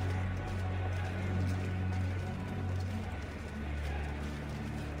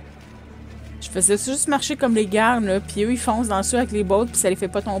 Je faisais juste marcher comme les gardes, là, puis eux, ils foncent dans ceux avec les bottes, puis ça les fait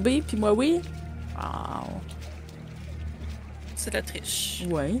pas tomber, puis moi, oui. Wow. C'est de la triche.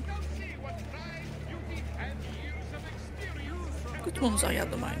 Ouais. Pourquoi tout le monde nous regarde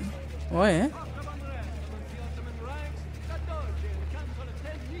de même? Ouais, hein?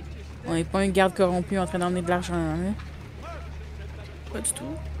 On n'est pas un garde corrompu en train d'emmener de l'argent, hein? Pas du tout.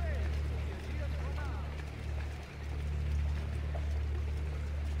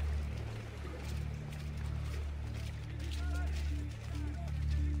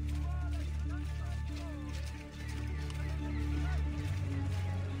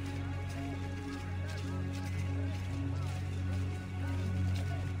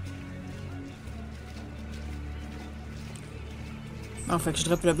 Bon, fait que je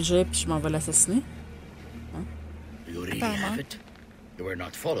droppe l'objet puis je m'en vais l'assassiner. You really have it? You were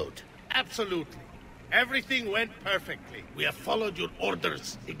not followed. Absolutely. Everything went perfectly. We have followed your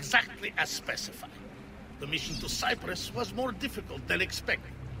orders exactly as specified. The mission to Cyprus was more difficult than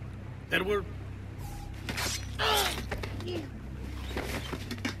expected. There were...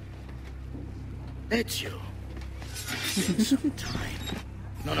 It's you. It's been some time.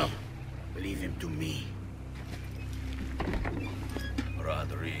 No. Leave him to me.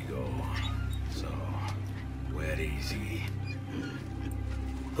 Rodrigo. So, where is he?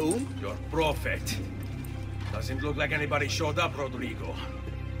 Who? Your prophet. Doesn't look like anybody showed up, Rodrigo.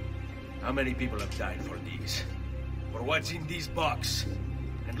 How many people have died for these? For what's in this box?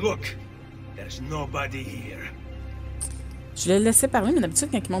 And look, there's nobody here. Je l'ai laissé parler, mais d'habitude,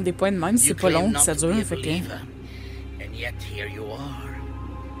 quand ils montent des points de même, c'est pas long, ça dure, fait que... And yet here you are.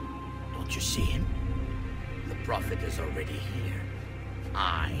 Don't you see him? The prophet is already here.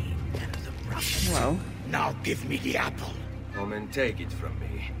 I am the prophet. Wow. Now give me the apple. Come and take it from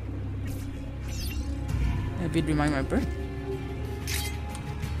me. Vide lui-même un peu.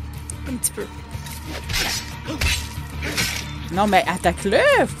 Un petit peu. Non, mais attaque-le!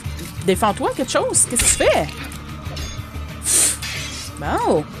 Défends-toi, quelque chose! Qu'est-ce que tu fais?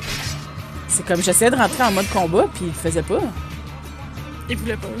 Bon! C'est comme j'essayais de rentrer en mode combat, puis il le faisait pas. Il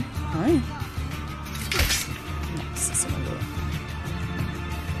voulait pas. Ouais. Non, c'est ça, là.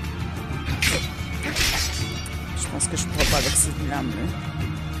 Je pense que je pourrais pas avec cette lame-là.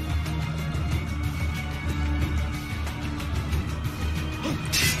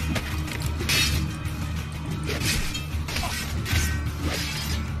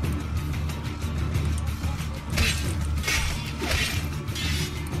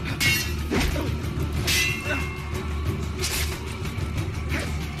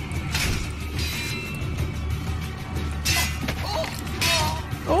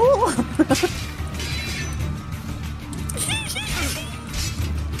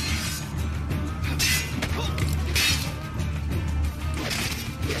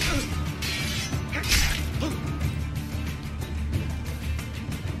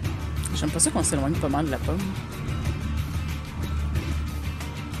 J'aime pas ça qu'on s'éloigne pas mal de la pomme.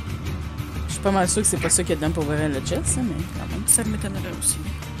 Je suis pas mal sûr que c'est pas ça qu'il y a dedans pour ouvrir le chest, mais quand même. Ça m'étonnerait aussi.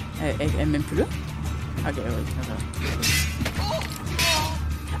 Elle est même plus là? Ok, ouais, attends.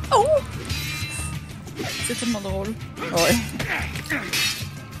 Oh! C'est tellement drôle. Ouais.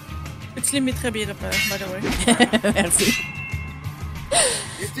 Tu les mets très bien, by the way. Merci.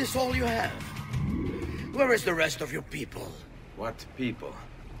 Is this all you have? Where is the rest of your people? What people?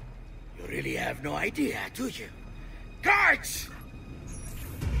 You really have no idea, do you? Guards!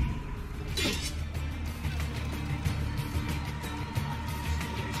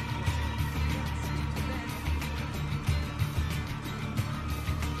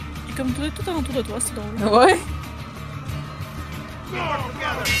 Et comme tout alentour de toi, c'est drôle. Ouais.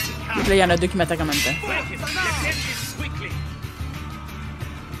 Donc là, il y en a deux qui m'attaquent en même temps.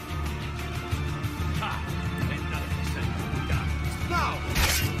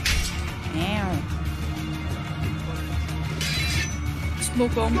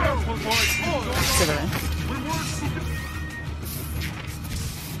 Smoke bomb. C'est vrai.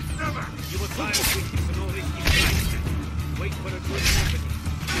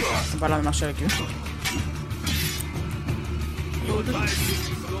 On va aller marcher avec eux.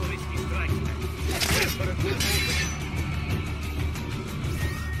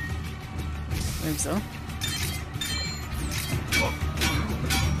 Même ça.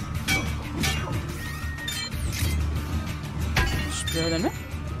 Je peux redonner?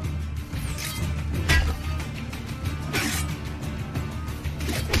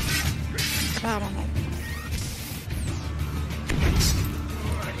 Pardon, non.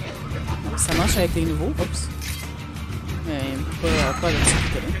 Ça marche avec les nouveaux, oups. Mais pas avec ça.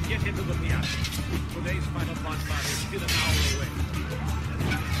 Can get into the piazza. Today's final bonfire is still an hour away.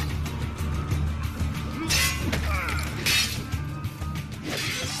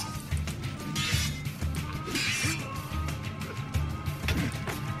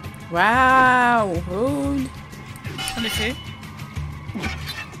 Wow! Rude! En effet.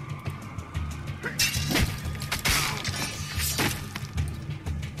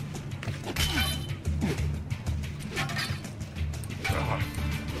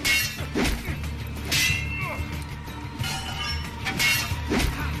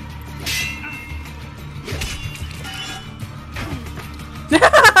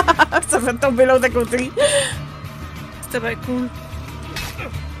 Ça fait tomber l'autre à côté. C'était bien cool.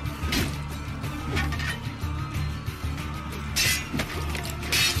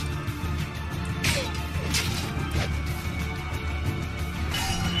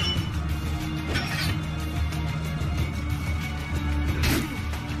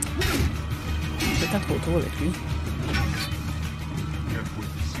 C'est trop tôt avec lui.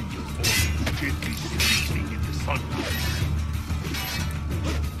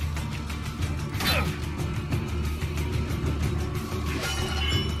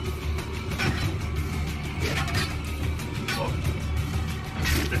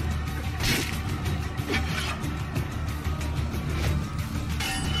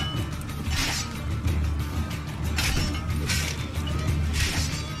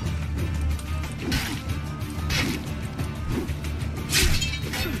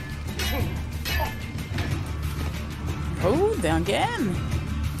 Oh, then again.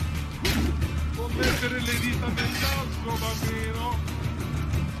 Non mettere le dita nel naso, bambino.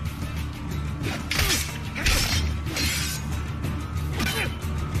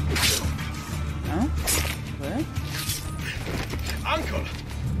 Huh? What? Uncle!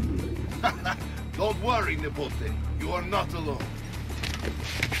 Don't worry, Nipote. You are not alone.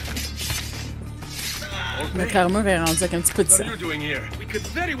 Ma armure est rendue avec un petit peu de What sang. are you doing here? We could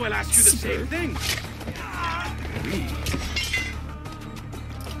very well ask you the same thing.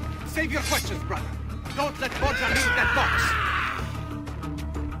 Save your questions, brother. Don't let Bodja leave that box.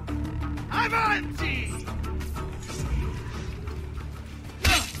 Avanti!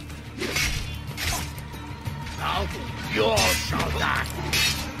 Now, you all shall die.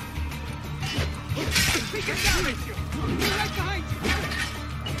 We can damage you! We're right behind you!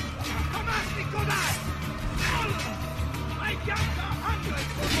 Come on, Nikolai! I got the 100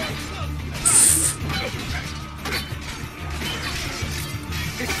 for more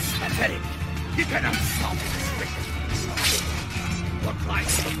This is pathetic. You cannot stop this wickedness. What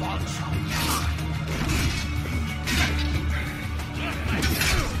lies to the fall shall die.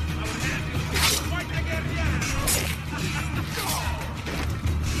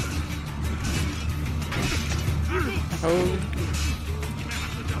 Oh.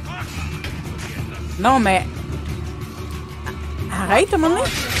 Non, mais... Arrête, à un moment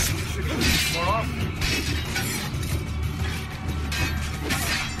donné.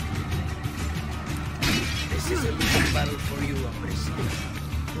 This is a losing battle for you, Umbrisa.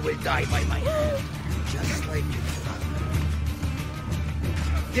 You will die by my hand, just like your father.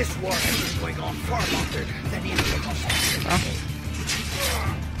 This war has been going on far longer than any of us anticipated.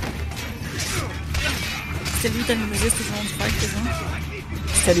 C'était lui, ta Némésis, tout le monde du fight, quasiment.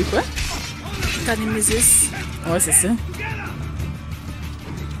 Salut quoi? Ta Némésis. Ouais, c'est ça.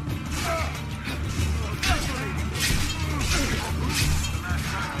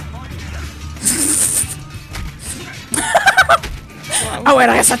 Ah ouais,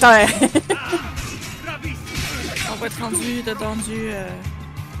 le reste à terre! On va être rendu dedans du...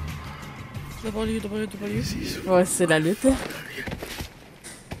 WWW. Ouais, c'est la lutte.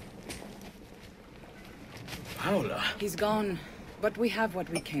 Paula, He's gone, but we have what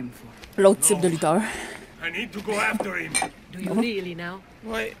we came for. L'autre type de lutteur. I need to go after him. Do you really now?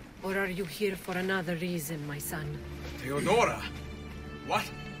 Ouais. Or are you here for another reason, my son? Theodora! What?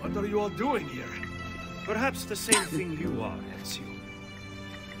 What are you all doing here? Perhaps the same thing you are, Ezio.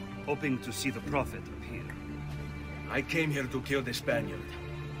 Hoping to see the Prophet appear. I came here to kill the Spaniard.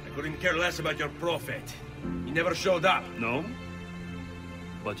 I couldn't care less about your prophet. He never showed up. No?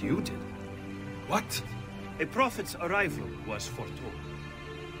 But you did. What? A prophet's arrival was foretold.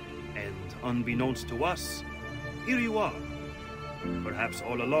 And unbeknownst to us, here you are. Perhaps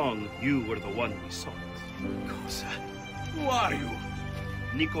all along, you were the one we sought. Cosa? Who are you?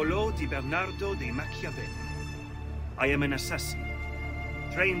 Niccolò di Bernardo de Machiavelli. I am an assassin,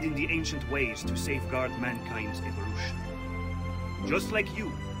 trained in the ancient ways to safeguard mankind's evolution. Just like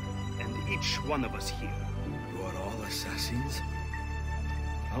you, and each one of us here. You are all assassins?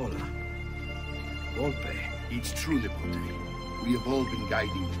 Paula, Volpe. It's true, Nipote. We have all been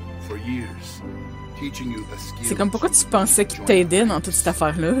guiding you for years, teaching you the skills. C'est comme pourquoi tu pensais qu'il t'aidait dans toute cette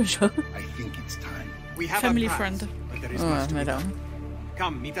affaire-là, genre. I think it's time. We have Family our plans, friend. but there is Ouais, much to be madame. done.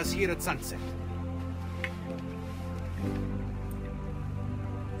 Come, meet us here at sunset.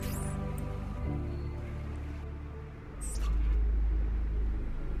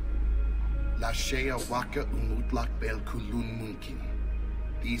 La Shea Waka Umutlak Bel Kulun Munkin.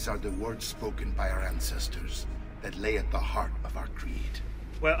 These are the words spoken by our ancestors that lay at the heart of our creed.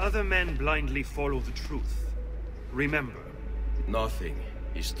 Where other men blindly follow the truth, remember, Nothing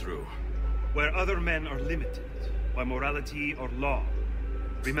is true. where other men are limited by morality or law,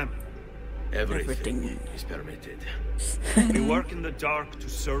 remember, Everything is permitted. we work in the dark to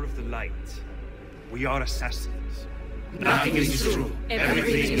serve the light. We are assassins. Nothing is true.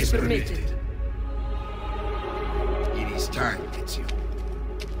 Everything is permitted. It is time, Ezio.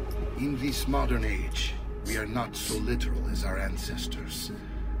 In this modern age, we are not so literal as our ancestors,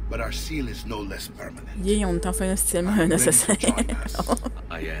 but our seal is no less permanent. Yeah, on est enfin officiellement un assassin.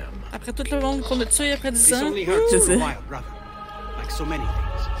 I am. Après tout le monde qu'on a tué après 10 This ans. only hurts Je for sais. a while, brother. Like so many things.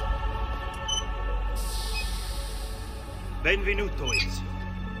 Benvenuto, Ezio.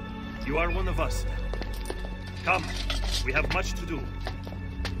 You are one of us now. Come, we have much to do.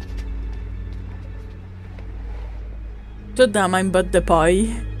 Toutes dans la même botte de paille.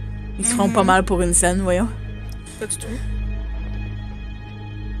 Ils se font pas mal pour une scène, voyons. Pas du tout.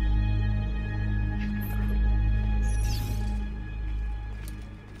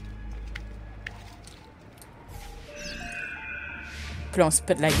 Puis là, on se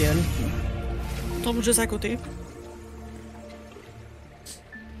pète la gueule. On tombe juste à côté.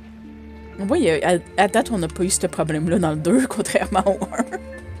 Oui, à date, on n'a pas eu ce problème-là dans le 2, contrairement au 1.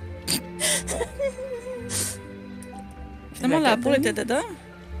 Finalement, la poule était dedans.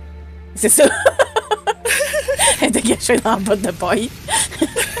 C'est ça! Elle était cachée dans la botte de paille.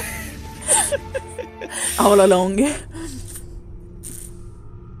 All along.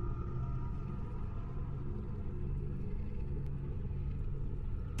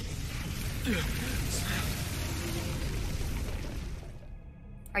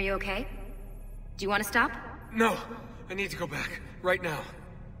 Are you okay? Do you want to stop? No, I need to go back. Right now.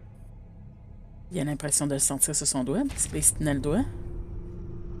 Il a l'impression de le sentir sur son doigt, parce qu'il se tenait le doigt.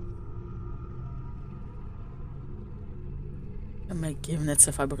 Le mec qui venait de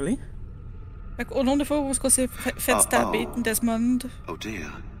se faire brûler. Fait qu'au nom de fois où on s'est fait stabber, Desmond. Oh dear.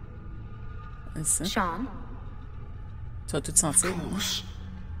 C'est ça. Sean? Tu vas tout sentir. Of course.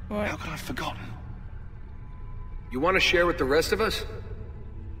 Ouais. How could I have forgotten? You want to share with the rest of us?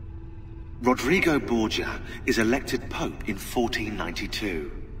 Rodrigo Borgia is elected Pope in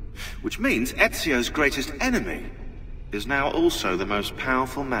 1492, which means Ezio's greatest enemy is now also the most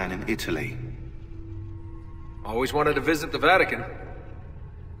powerful man in Italy. Always wanted to visit the Vatican.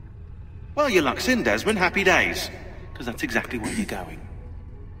 Well, your luck's in, Desmond. Happy days. Because that's exactly where you're going.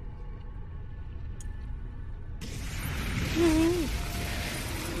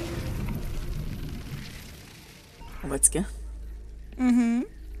 Au Vatican.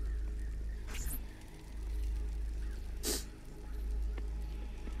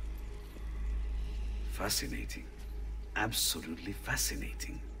 Fascinating. Absolutely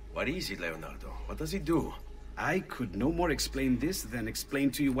fascinating. What is it, Leonardo? What does it do? I could no more explain this than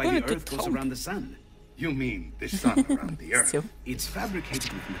explain to you why Oh, the it Earth could goes help. around the Sun. You mean the sun around the earth? So, It's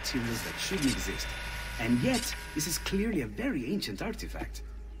fabricated with materials that shouldn't exist. And yet, this is clearly a very ancient artifact.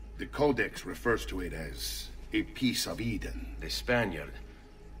 The Codex refers to it as a piece of Eden. The Spaniard.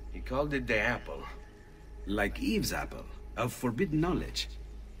 He called it the apple. Like Eve's apple, of forbidden knowledge.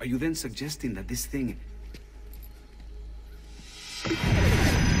 Are you then suggesting that this thing...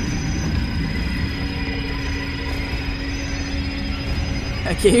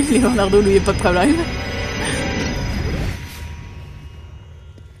 ok, Leonardo, lui, il a pas de problème.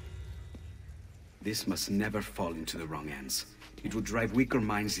 This must never fall into the wrong hands. It would drive weaker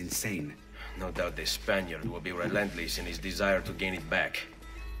minds insane. No doubt the Spaniard will be relentless in his desire to gain it back.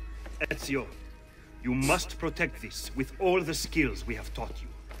 Ezio, you must protect this with all the skills we have taught you.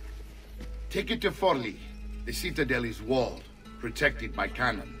 Take it to Forli. The citadel is walled, protected by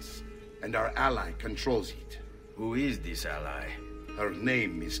cannons, and our ally controls it. Who is this ally? Her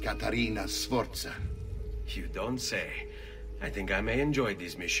name is Caterina Sforza. You don't say. I think I may enjoy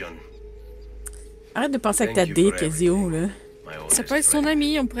this mission. Arrête de penser avec ta Thank you for dick, Ezio, là. My Ça oldest peut être son friend.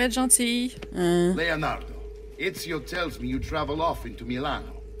 ami, on pourrait être gentil. Leonardo, Ezio tells me you travel off into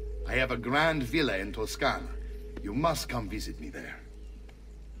Milano. I have a grand villa in Toscana. You must come visit me there.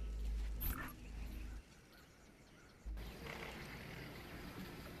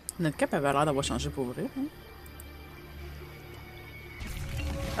 Notre cap avait l'air d'avoir changé pour vrai. Hein?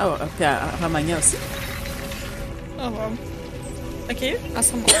 Ah ouais, puis à Romagna aussi. Oh wow. Ok, à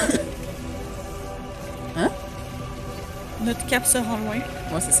ce moment. Hein? Notre cap se rend loin.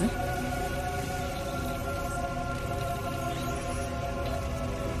 Ouais, c'est ça.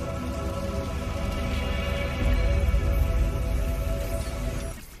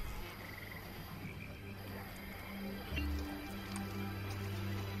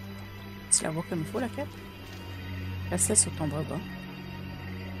 Tu la vois comme il faut, la cape? Place-la sur ton bras bas.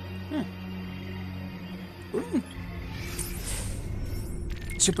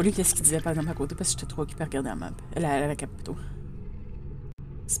 J'ai pas lu qu'est-ce qu'il disait par exemple à côté parce que j'étais trop occupée à regarder la map. La cape plutôt.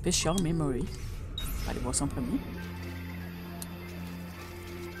 Special Memory. On va aller voir son premier.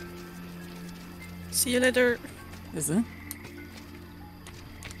 See you later. C'est ça.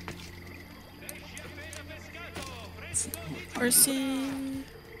 Merci.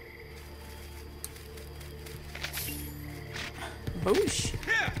 Bouche.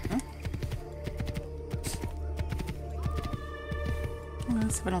 Hein? Ouais,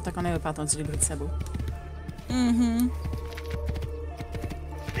 ça fait longtemps qu'on n'avait pas entendu les bruits de sabots.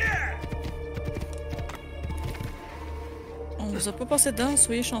 On nous a pas passé dedans,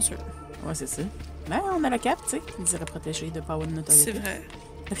 soyez chanceux. Ouais, c'est ça. Mais on a la cape, tu sais. Il dirait protéger de pas avoir de notoriété. C'est vrai.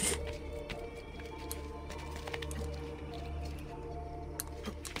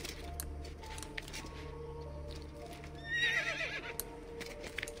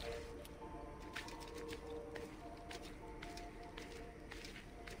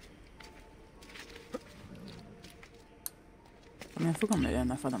 Combien de fois qu'on a eu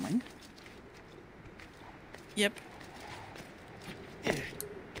une affaire de même? Yep.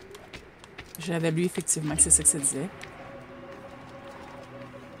 J'avais lu effectivement que c'est ça que ça disait.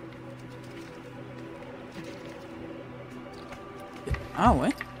 Ah ouais?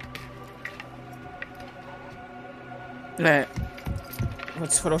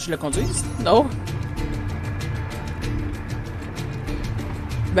 Va-tu falloir que je le conduise? Non?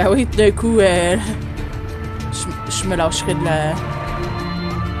 Ben oui, d'un coup, je me lâcherai de la...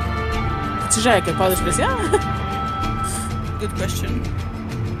 Faut-tu que j'aille quelque part de spécial? Good question.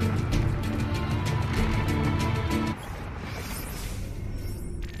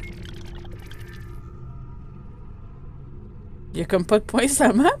 Il y a comme pas de points sur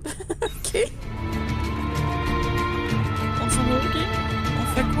la map? Ok. On s'en va, ok? On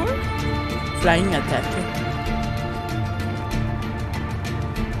fait quoi? Flying attack.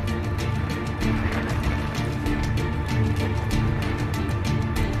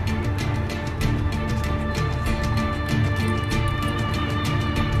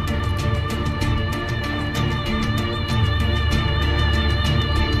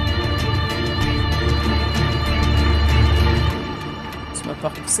 Pas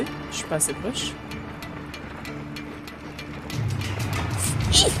repoussé, je suis pas assez proche.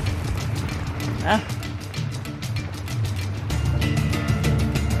 Ah!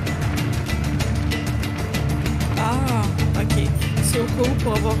 Ah, ok. C'est au cas où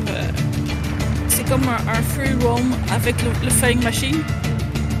pour avoir... C'est comme un free roam avec le flying machine.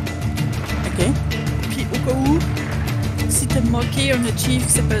 Ok. Puis au cas où, si t'as moqué un achieve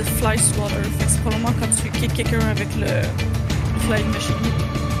qui s'appelle Fly Swatter, fait que c'est probablement quand tu kicks quelqu'un avec le flying machine.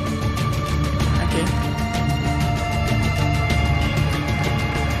 Ok.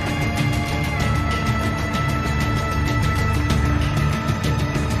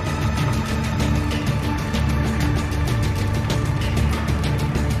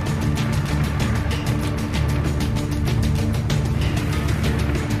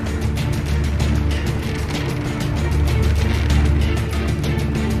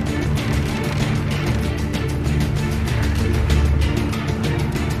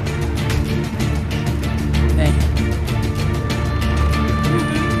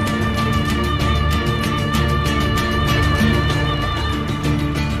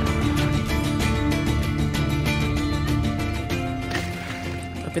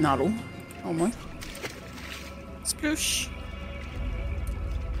 Dans l'eau, au moins. Splouche.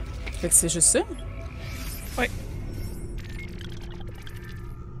 Fait que c'est juste ça? Oui.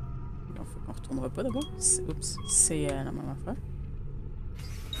 Donc, faut qu'on retournera pas d'abord. Oups, c'est la même affaire.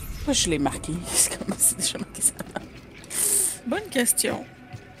 Moi, je l'ai marqué. C'est comme si déjà marqué ça. Bonne question.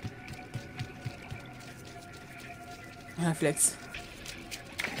 Réflexe.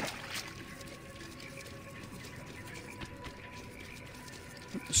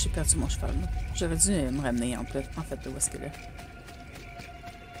 J'ai perdu mon cheval, là. J'aurais dû me ramener en fait de où est-ce que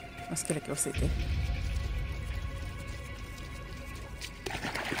la course était.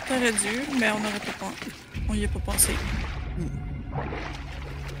 T'aurais dû, mais on y a pas pensé.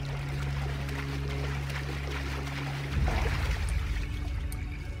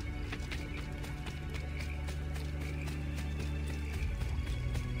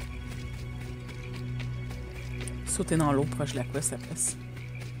 sauter dans l'eau proche de la quest à la place.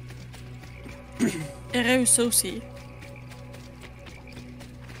 Elle réussit ça aussi.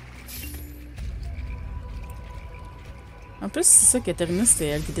 En plus, c'est ça, Katerina, c'était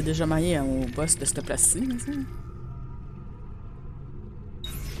elle qui était déjà mariée au boss de cette place-ci.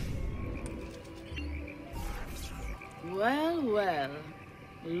 Well, well.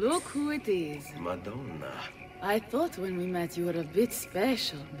 Look who it is. Madonna. I thought when we met you were a bit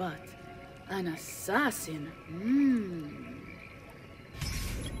special, but an assassin.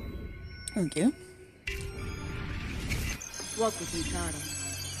 Ok. Walk with me, Caro.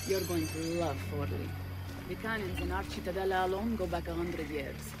 You're going to love Forley. The cannons in our Cittadella alone go back 100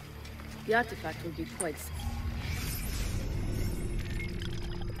 years. The artifact will be quite...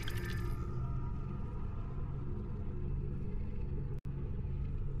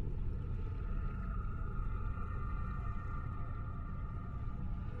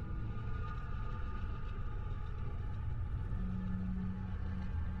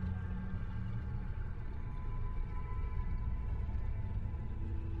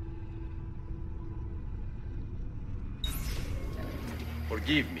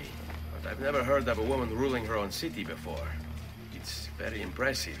 Forgive me, but I've never heard of a woman ruling her own city before. It's very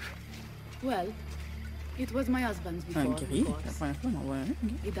impressive. Well, it was my husband's before, Gris, of la course. première fois, on en voit un.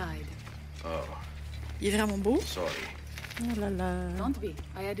 He died. Oh, Il est vraiment beau. sorry. Oh là là. Don't be.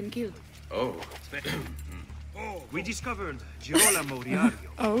 I had him killed. Oh. We discovered Girolamo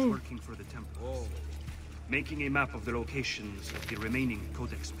Riario working for the Templars, making a map of the locations of the remaining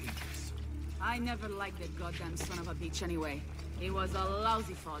Codex pages. I never liked that goddamn son of a bitch anyway. He was a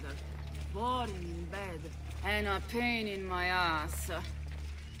lousy father. Boring in bed. And a pain in my ass.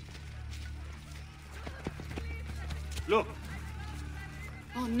 Look!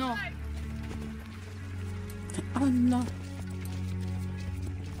 Oh no. Oh non.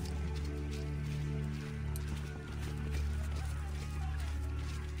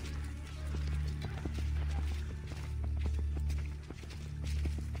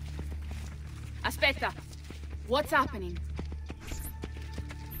 Aspetta. What's happening?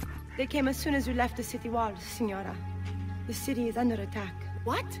 They came as soon as you left the city walls, Signora. The city is under attack.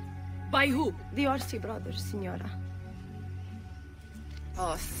 What? By who? The Orsi brothers, Signora.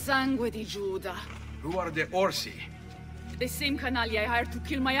 Oh, sangue di Giuda. Who are the Orsi? The same canaglia I hired to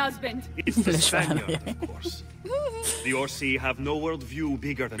kill my husband. It's the Spaniard, of course. The Orsi have no worldview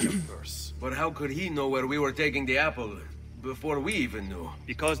bigger than their purse. But how could he know where we were taking the apple before we even knew?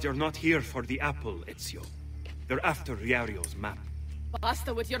 Because they're not here for the apple, Ezio. They're after Riario's map.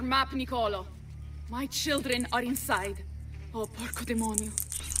 Basta with your map, Nicolo. My children are inside. Oh, porco demonio.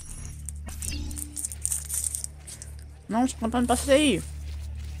 Non, je suis en train de passer.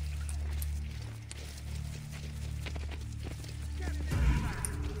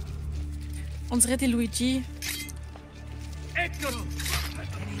 On dirait des Luigi.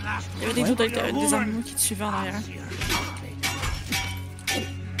 Il y avait des autres avec des animaux qui te suivaient en arrière.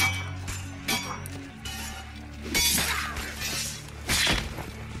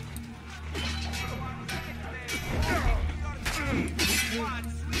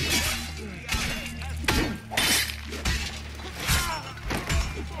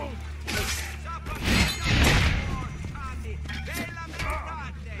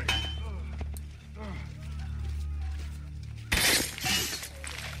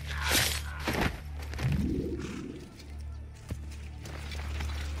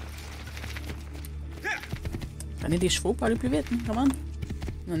 Prenez des chevaux pour aller plus vite, hein, comment?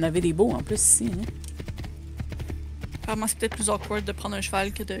 On en avait des beaux en plus ici. Hein? Apparemment, c'est peut-être plus awkward de prendre un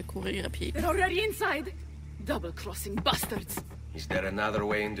cheval que de courir à pied. They're already inside. Double-crossing bastards. Is there another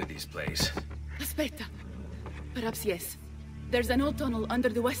way into this place? Aspetta. Perhaps yes. There's an old tunnel under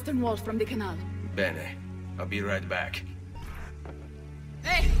the western wall from the canal. Bene. I'll be right back.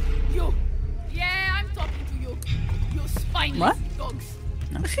 Hey, you! Yeah, I'm talking to you. You spineless What? dogs.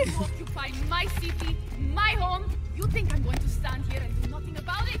 No. You occupy my city, my home. You think I'm going to stand here and do nothing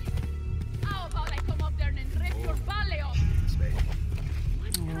about it? How about I come up there and rip your ballet off?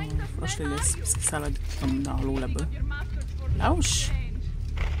 What kind of Faut que je man le are laisse you? parce que ça va être comme dans l'eau là-bas. Your masters for Lâche!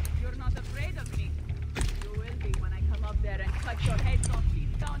 You're not afraid of me. You will be when I come up there and cut your heads off,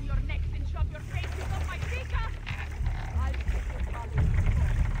 teeth down your necks, and shove your faces off my pika. I'll take your ballet.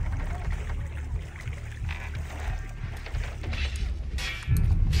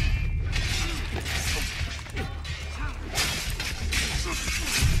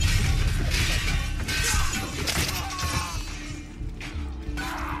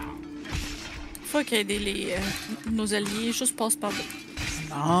 Faut qu'aider nos alliés, juste passe par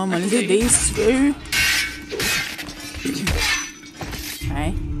là. Non, mais les aider si tu veux.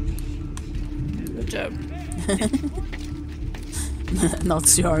 Hein? Good job. Non,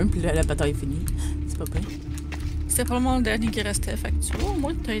 tu as un, puis là, la bataille est finie. C'est pas pire. C'était probablement le dernier qui restait, fait que tu vois, au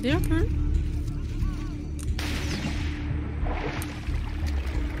moins t'as aidé un peu.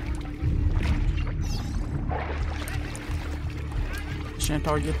 J'ai un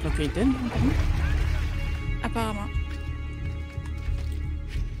target located. Apparemment.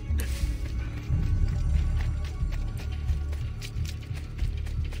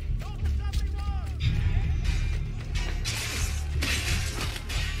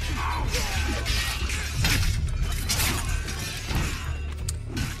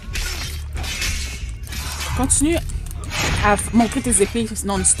 Continue à montrer tes épées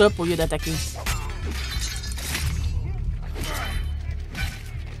non-stop au lieu d'attaquer.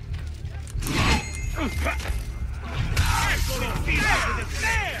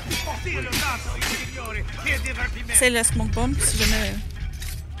 C'est la smoke bomb si jamais.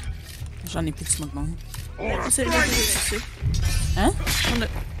 J'en ai plus de smoke bomb. C'est vrai, hein?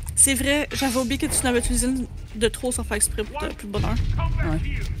 C'est vrai, j'avais oublié que tu n'avais utilisé une de trop sans faire exprès pour plus de bonheur. Ouais.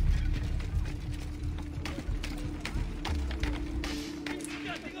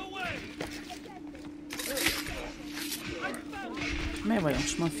 Mais voyons,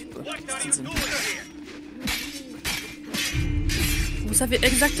 je m'en fie pas. Vous savez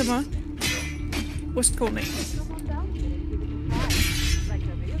exactement où est-ce qu'on est.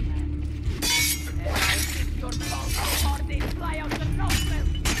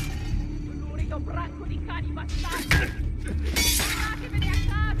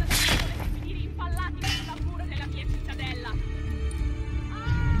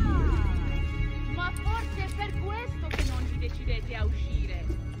 Ma forse è per questo che non vi decidete a uscire.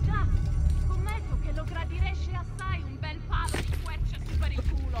 Già, scommetto che lo gradireste assai un bel palo di quercia su per il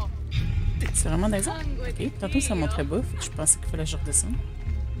culo. C'est vraiment d'exemple? Ok, tantôt ça montrait bas, je pensais qu'il fallait que je redescende.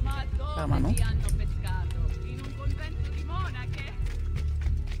 Apparemment non.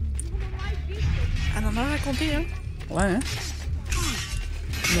 Elle en a raconté, hein? Ouais, hein?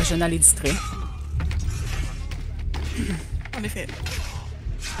 Le jeune allait distrait. En effet.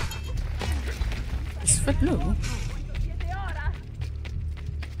 Qu'est-ce que vous faites là, vous?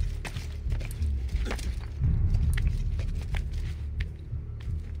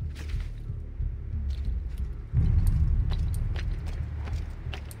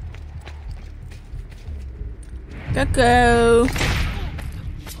 Coco!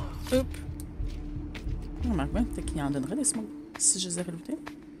 Oups. Remarque bien, peut-être qu'il en donnerait des smokes si je les avais lootés.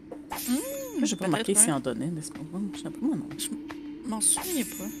 J'ai pas remarqué s'il en donnait des smokes. Je sais pas, moi non. Je m'en souviens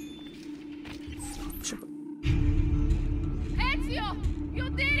pas. Je sais pas. Ezio! You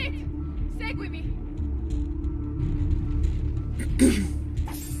did it! Seguimi!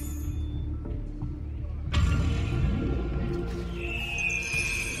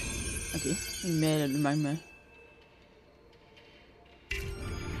 Ok, il met lui-même.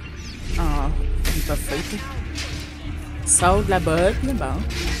 Ah, il pas fait. Sors de la botte, mais bon.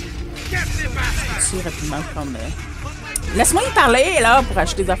 Je rapidement prendre. Laisse-moi y parler, là, pour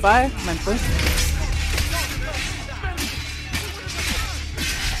acheter des affaires. Même pas.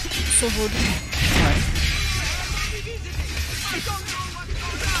 Sauve-le. Ouais.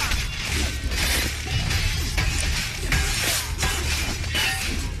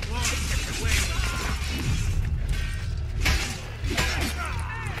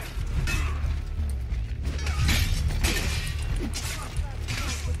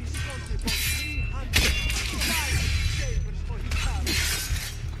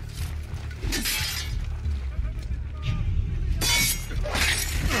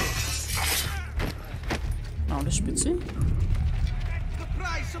 Non, là, je peux-tu?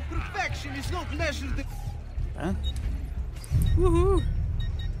 Hein? Wouhou!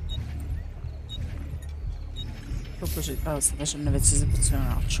 Pourquoi j'ai... Ah, c'est vrai, je l'avais utilisé pour tuer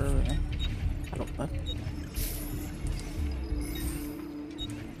un archer. Alors pas.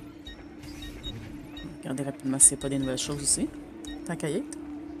 Regardez rapidement s'il n'y a pas des nouvelles choses aussi. Tant qu'à y être.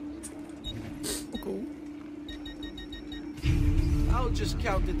 Cool. I'll just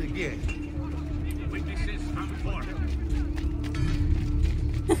count it again.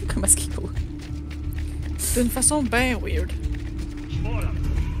 Comment est-ce qu'il court? D'une façon bien weird.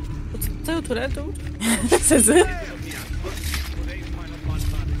 Faut-tu te aux toilettes, d'autres? C'est ça?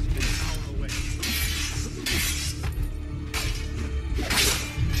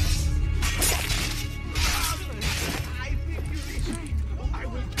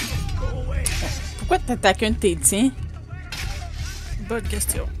 Pourquoi t'attaques un de tes tiens? Bonne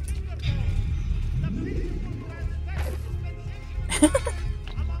question.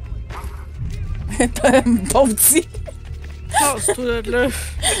 T'as un bon petit. Passe-toi de là.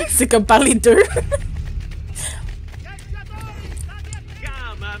 C'est comme par les deux.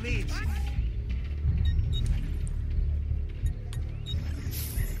 amici.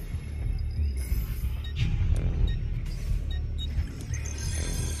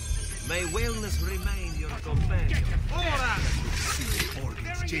 May wellness remain your companion. Ora!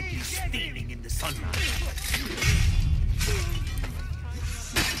 Organs gently steaming in the sunlight.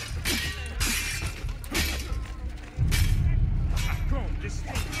 Come, this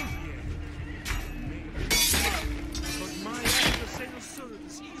thing is here. But my after-sales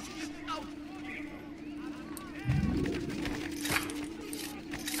service is without.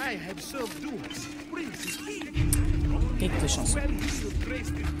 I have subdued Prince's Et que chanson.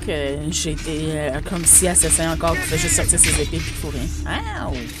 Que j'ai été comme si assassin encore qui fait juste sortir ses épées puis qu'il faut rien. Ah!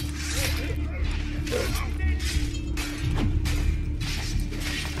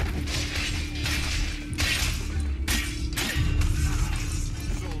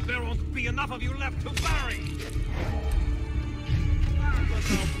 So there won't be enough of you left to bury.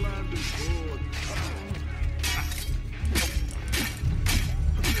 But our plan is good.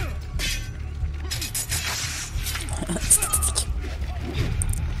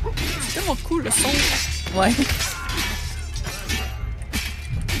 C'est tellement cool le son. Ouais.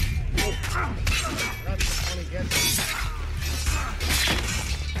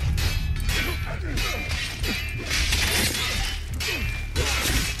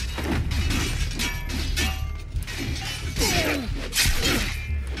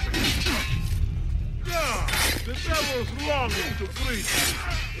 The devil's longing to greet you.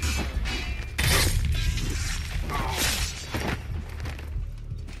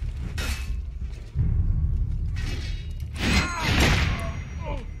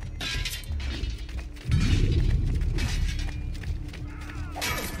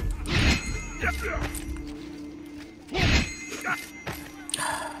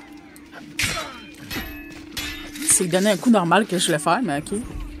 C'est donner un coup normal que je vais faire, mais ok.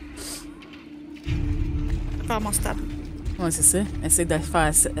 Apparemment stable. Ouais, c'est ça. Essaye de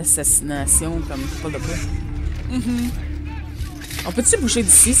faire assassination comme pas de peu. On peut-tu bouger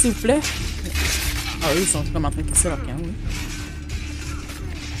d'ici, s'il vous plaît? Ah, eux, ils sont comme en train de casser leur camp, oui.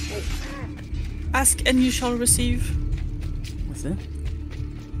 Ask and you shall receive. C'est ça.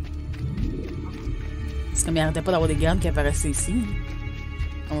 C'est comme il arrêtait pas d'avoir des gardes qui apparaissaient ici.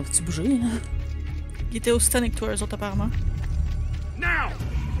 On va-tu bouger, là? Il était aussi tonique toi, eux autres, apparemment.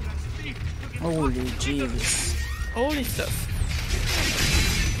 Holy Jesus. Holy stuff.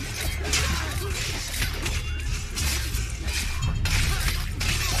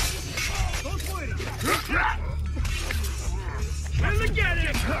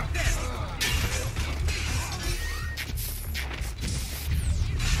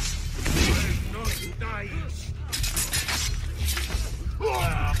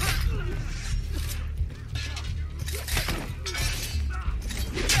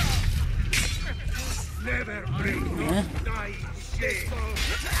 Never bring me dying shame.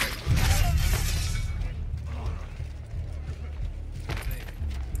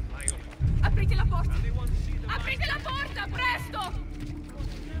 Aprite la porta! Aprite la porta, presto!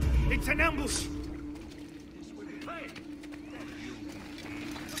 It's an ambush!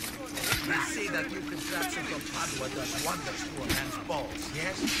 We see that you contraption from Padua does wonders to a man's balls,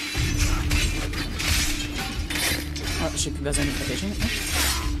 yes? Ah, j'ai plus besoin de protéger maintenant.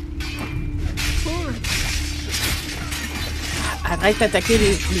 Cool. Arrête d'attaquer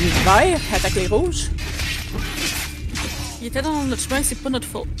les verts, attaque les rouges. Il était dans notre chemin, c'est pas notre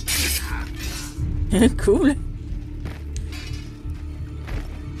faute. Cool.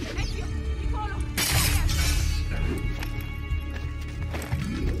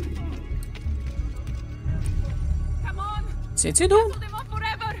 Sais-tu d'où?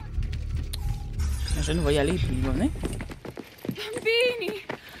 Je ne vais y aller puis il va venir. Bambini!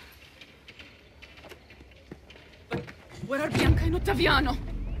 Where are Bianca and Ottaviano?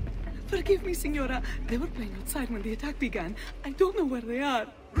 Forgive me, Signora. They were playing outside when the attack began. I don't know where they are.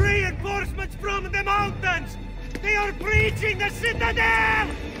 Reinforcements from the mountains! They are breaching the citadel!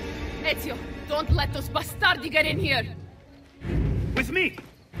 Ezio, don't let those bastardi get in here! With me!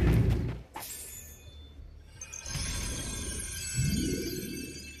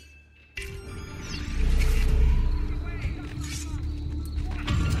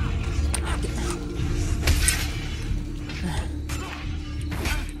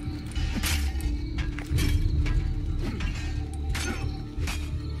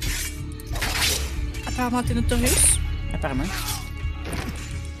 Apparemment, t'es notorious. Apparemment.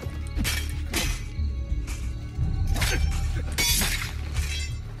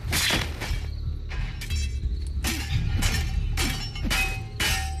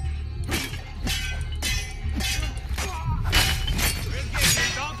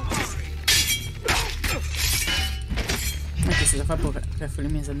 ces affaires pour refouler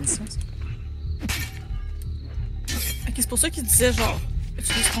mes admissions. Ok, c'est pour ça qu'il disait genre,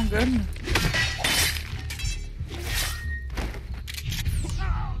 utilise ton gun.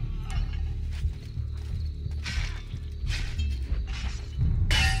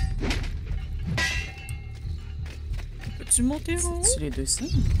 Peux-tu monter en haut? C'est-tu les deux ça?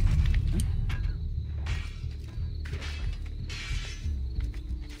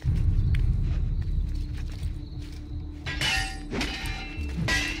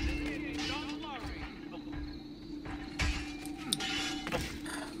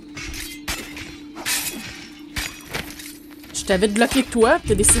 Je t'avais bloqué toi, pis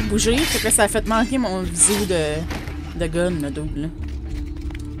t'as décidé de bouger, fait que là, ça a fait manquer mon visio de gun, le double.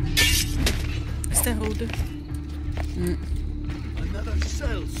 C'était rude. Another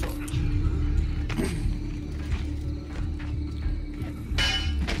cell sort.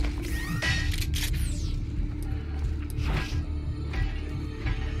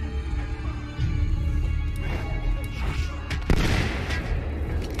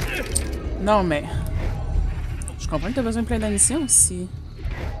 Non, mais... Je comprends que t'as besoin de plein d'admissions aussi.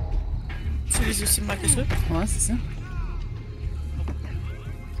 Tu les aussi mal que ça? Ouais, c'est ça.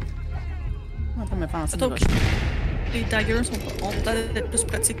 Attends, mais penser. Attends, les daggers ont peut-être d'être plus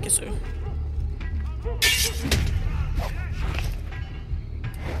pratiques que ça.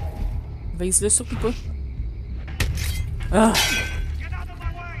 Vise-le surtout pas. Ah!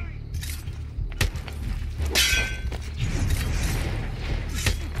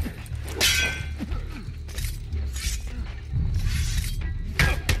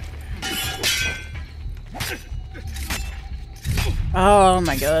 Oh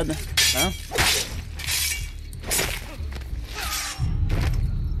my god. Bon.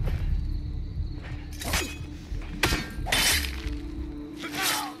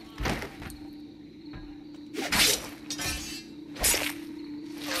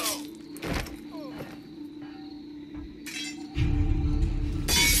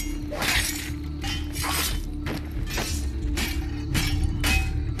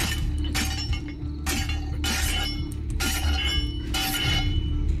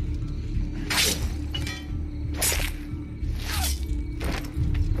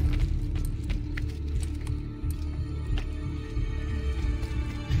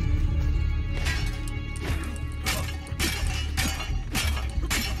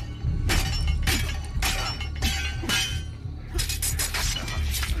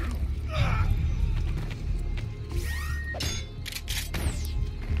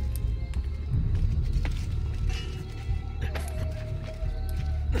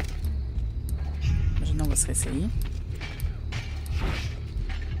 On va se réessayer.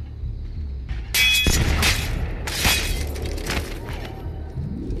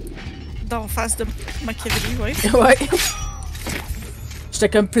 D'en face de Machiavelli, oui. Ouais. J'étais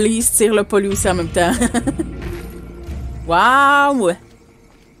comme, please, tire-le pas lui aussi en même temps. Waouh!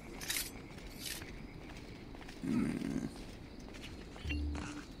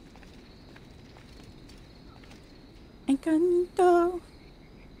 Incognito.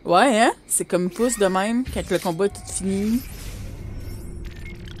 Ouais, hein? C'est comme pouce de même quand le combat est tout fini.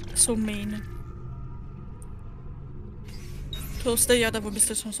 So mean. Toi aussi d'ailleurs d'avoir mis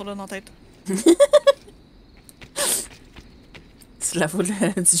cette chanson-là dans la tête. C'est la faute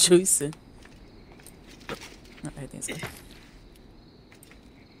du jeu, ça. Non, arrêtez ça.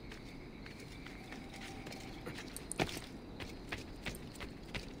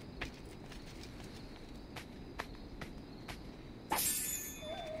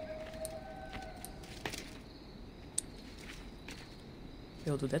 Et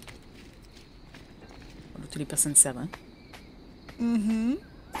Odette. Toutes les personnes savent, hein? Mm-hmm.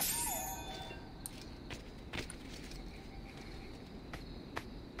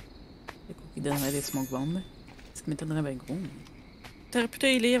 Les coups qui donneraient des smoke bombs. Ce qui m'étonnerait bien gros. T'aurais pu te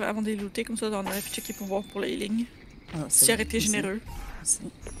healer avant de les looter, comme ça on aurait pu checker pour voir pour le healing. Ah, si tu aurais été généreux.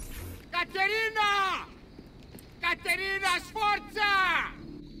 Caterina! Caterina Sforza!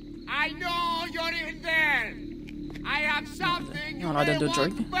 I know you're in there! I have something you may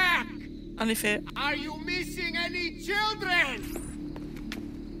want back! En effet. Are you missing any children?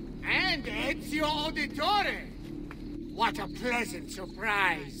 And Ezio Auditore! What a pleasant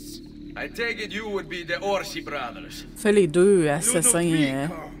surprise! I take it you would be the Orsi brothers. Fais les deux assassins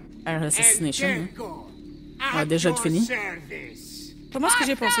à Assassination. On a déjà fini. Comment est-ce que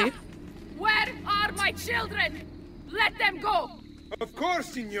j'ai pensé? Where are my children? Let them go! Of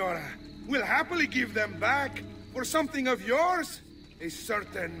course, Signora. We'll happily give them back for something of yours. A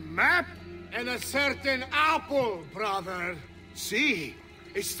certain map and a certain apple, brother. See,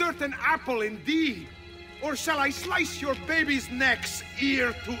 a certain apple indeed. Or shall I slice your baby's necks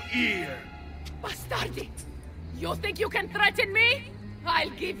ear to ear? Bastardi! You think you can threaten me? I'll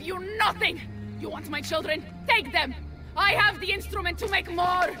give you nothing! You want my children? Take them! I have the instrument to make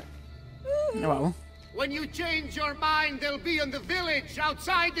more! Wow. When you change your mind, they'll be in the village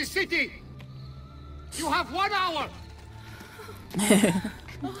outside the city. You have 1 hour.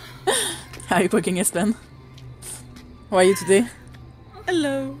 Hi, poking his pen. How are you today?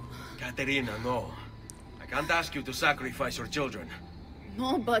 Hello. Katerina, no. I can't ask you to sacrifice your children.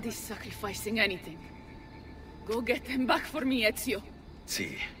 Nobody's sacrificing anything. Go get them back for me, Ezio.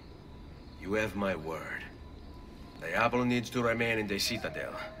 See, you have my word. Diablo needs to remain in the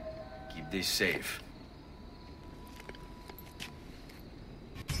Citadel. Keep this safe.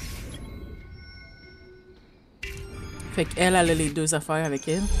 Fait qu'elle a les deux affaires avec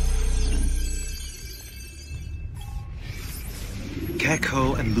elle.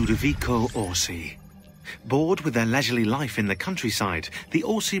 Keko and Ludovico Orsi. Bored with their leisurely life in the countryside, the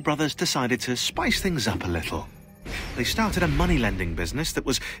Orsi brothers decided to spice things up a little. They started a money-lending business that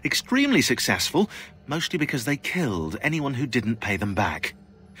was extremely successful, mostly because they killed anyone who didn't pay them back.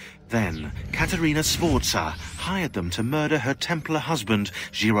 Then, Caterina Sforza hired them to murder her Templar husband,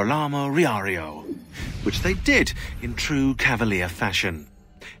 Girolamo Riario, which they did in true cavalier fashion.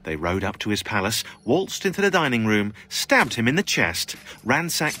 They rode up to his palace, waltzed into the dining room, stabbed him in the chest,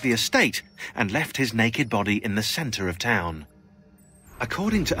 ransacked the estate, and left his naked body in the centre of town.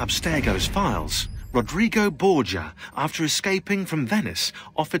 According to Abstergo's files, Rodrigo Borgia, after escaping from Venice,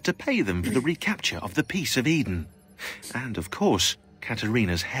 offered to pay them for the recapture of the Peace of Eden. And, of course,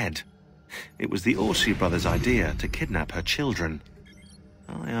 Caterina's head. It was the Orsi brothers' idea to kidnap her children.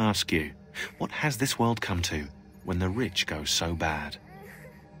 I ask you, what has this world come to when the rich go so bad?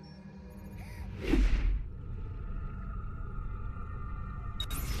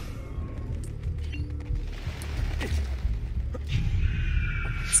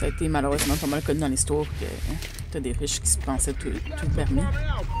 Ça a été malheureusement pas mal connu dans l'histoire que t'as des riches qui se pensaient tout permis.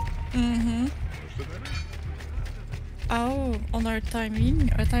 Oh, on a un timer?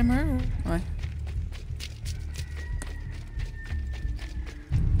 Ouais.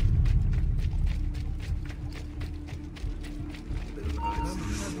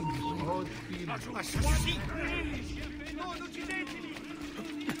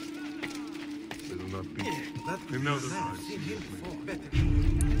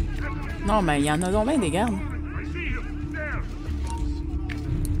 Non, mais il y en a donc bien des gardes.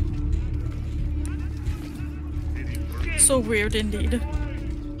 So weird indeed.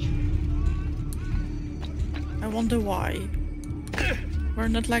 I wonder why. We're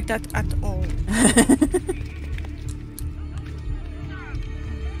not like that at all.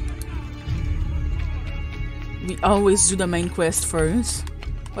 We always do the main quest first.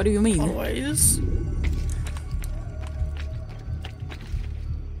 What do you mean? Always.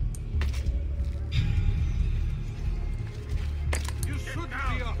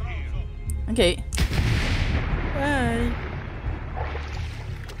 Okay. Bye.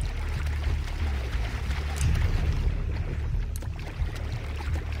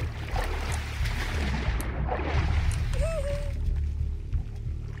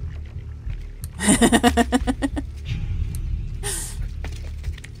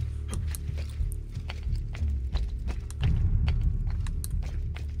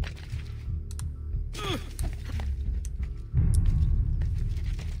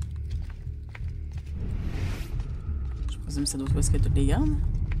 Je présume que ça doit être toutes les gardes.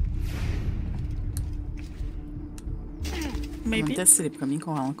 Maybe. Peut-être c'est les premiers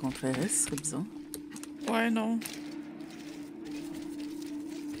qu'on rencontrerait, ce serait bizarre. Ouais, non.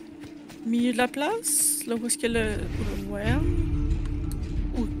 Milieu de la place, là où est-ce qu'il y a le well,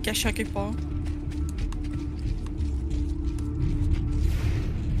 ou caché à quelque part.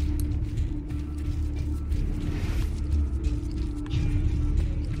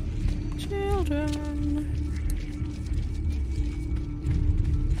 Children.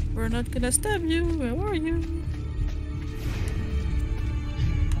 We're not gonna stab you, where are you?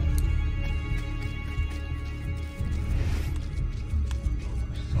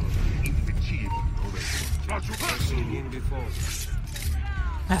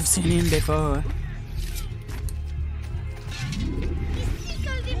 I've seen him before.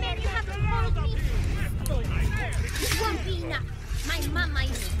 It won't be enough. My mama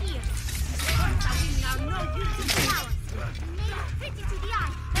is here. I will now know you to flowers. Made pretty to the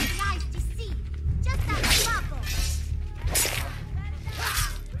eye, but the eyes to see. Just like bubble.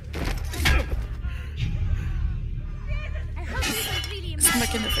 I hope you don't really imagine.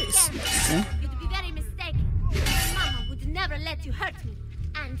 Smack in the face. You'd be very mistaken. My mama would never let you hurt me.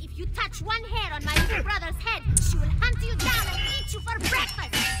 And if you You touch one hair on my little brother's head, she will hunt you down and eat you for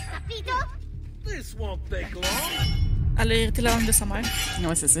breakfast. Capito? This won't take long. Elle a hérité la langue de sa mère.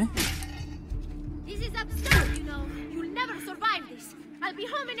 Ouais, c'est ça. This is absurd, you know. You'll never survive this. I'll be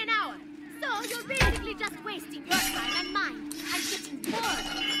home in an hour. So you're basically just wasting your time and mine. I'm getting bored.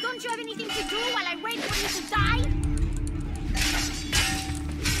 Don't you have anything to do while I wait for you to die?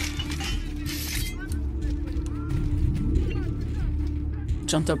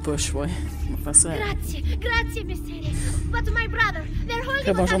 Jump up push, ouais. On va faire ça. Grazie, messere. But my brother, they're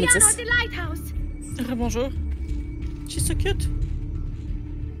holding Bonjour, Ottaviano métis. at the lighthouse. Rebonjour. She's so cute.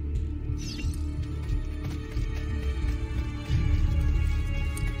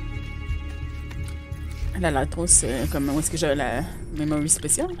 La Latros, comme où est-ce que j'ai la memory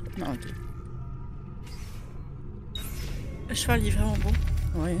spéciale? Non, ok. Le cheval il est vraiment beau.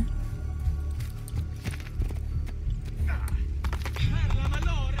 Ouais.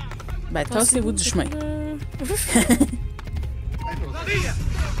 Ben, tassez-vous du chemin.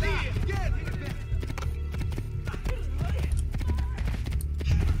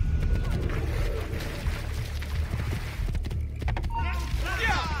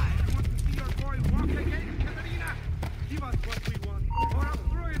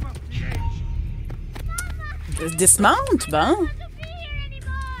 Dismount, bon.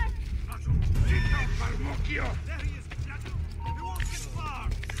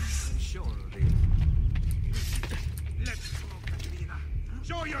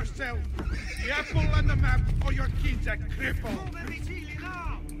 Show yourself. The apple on the map, or your kid's a cripple.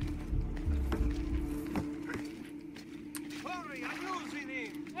 Hurry, I'm losing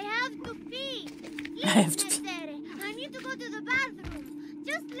him. I have to pee. I have to pee. Messere, I need to go to the bathroom.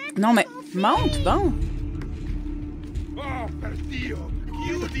 Just let Non, me mais go pee. monte, bon. Oh, per Dio.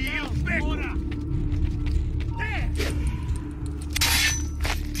 Chiudi il becco.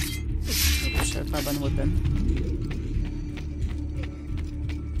 Je vais faire la bonne weapon.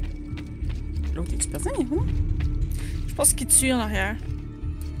 L'autre, est-tu perdu? Hein? Je pense qu'il tue en arrière.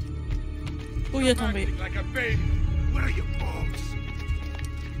 Où il est tombé. Like a baby. Where are your balls?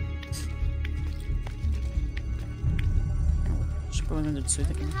 J'ai pas besoin de le tuer.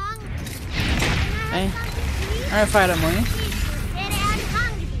 Hein? Un fer de moins.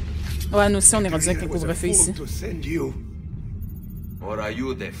 Ouais, nous aussi, on est rendu avec un couvre-feu ici. To send you. Or are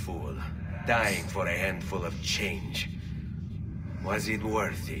you the fool, dying for a handful of change? Was it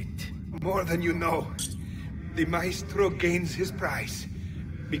worth it? More than you know. The maestro gains his price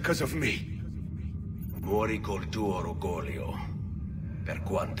because of me. Muori col tuo orgoglio, per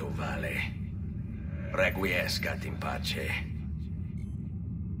quanto vale. Requiescat in pace.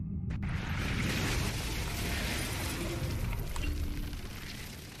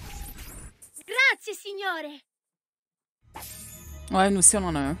 Grazie, signore. Ouais, nous aussi, on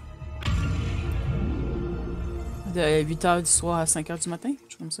en a un. De 8h du soir à 5h du matin,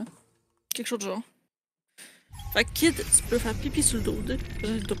 je comme ça. Quelque chose de genre. Fait que kid, tu peux faire pipi sur le dos, je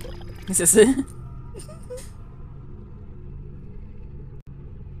ne dois pas. C'est ça.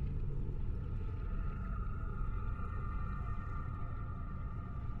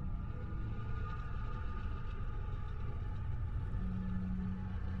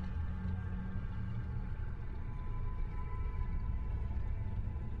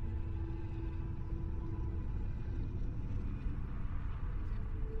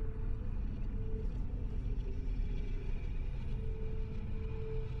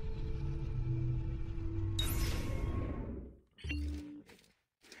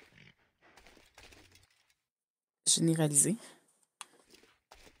 Généralisé.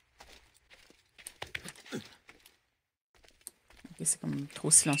 Ok, c'est comme trop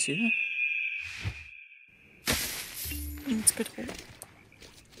silencieux. Un petit peu trop.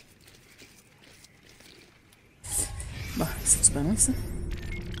 Bon, c'est-tu bien loin, ça?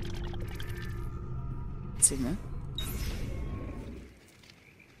 Effectivement.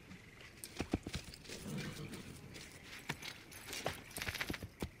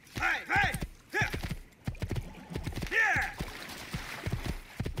 Hey, hey!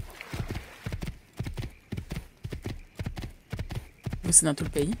 C'est dans tout le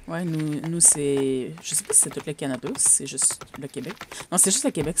pays. Ouais, nous c'est... Je sais pas si c'est tout le Canada ou si c'est juste le Québec. Non, c'est juste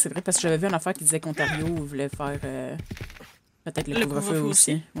le Québec, c'est vrai, parce que j'avais vu une affaire qui disait qu'Ontario voulait faire peut-être le couvre-feu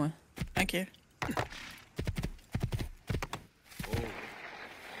aussi. Ouais. Ok.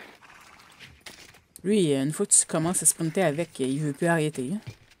 Lui, une fois que tu commences à sprinter avec, il veut plus arrêter. Hein.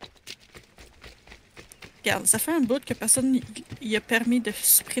 Regarde, ça fait un bout que personne y a permis de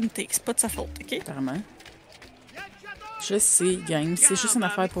sprinter. C'est pas de sa faute, ok? Apparemment. Je sais, gang, c'est juste une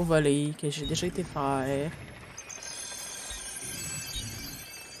affaire pour voler, que j'ai déjà été faire.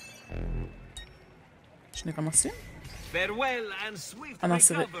 Je n'ai commencé. Farewell and swift Ah non,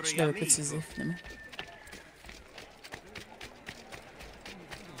 c'est vrai. recovery, Je l'avais pas amigo. utilisé, finalement.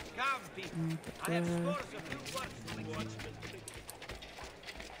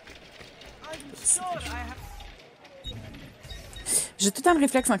 J'ai tout le temps le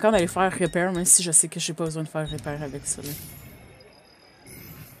réflexe encore d'aller faire repair, même si je sais que j'ai pas besoin de faire repair avec ça.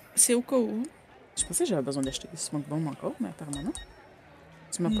 C'est au cas où. Je pensais que j'avais besoin d'acheter des smoke bombs encore, mais apparemment non.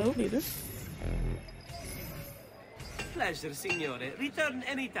 Tu m'as pas pris les deux? Pleasure, signore. Return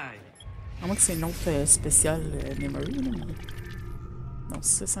anytime. À moins que c'est une autre spéciale memory. Là, mais... Non,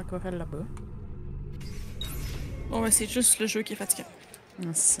 ça, c'est encore elle là-bas. Bon, ouais, c'est juste le jeu qui est fatigant.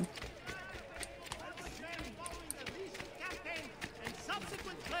 Non, c'est ça.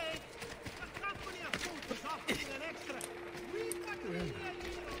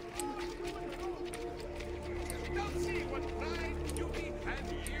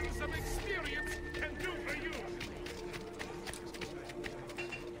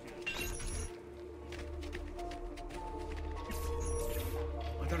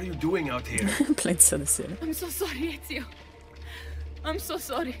 What are you doing out here? Plein de ça dessus. Là. I'm so sorry, Ezio. I'm so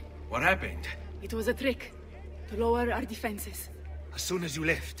sorry. What happened? It was a trick to lower our defenses. As soon as you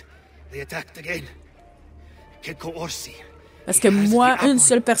left, they attacked again. Keko Orsi. Parce que moi, une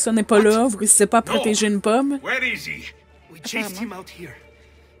seule personne n'est pas là, vous réussissez pas à protéger une pomme. Where is he? We chased him out here.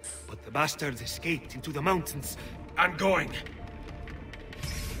 But the bastards escaped into the mountains. I'm going.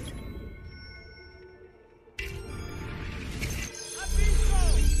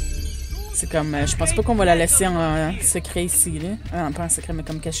 C'est comme, je pense pas qu'on va la laisser en secret ici, là. Pas en secret, mais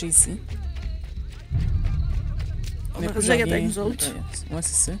comme caché ici. On a déjà regardé avec nous autres. Ouais,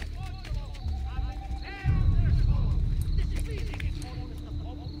 c'est ça.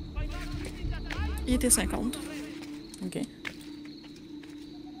 Il était 50. Ok.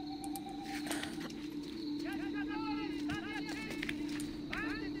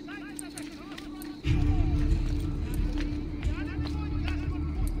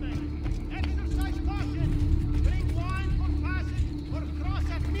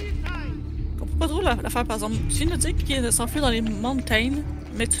 Pas trop l'affaire, par exemple. Tu viens de dire qu'il est de s'enfuir dans les montagnes,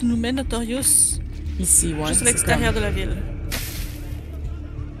 mais tu nous mets Notorious ici, ouais. juste à l'extérieur de la ville.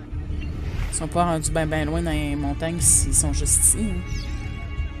 Ils sont pas rendus ben loin dans les montagnes s'ils sont juste ici. Hein.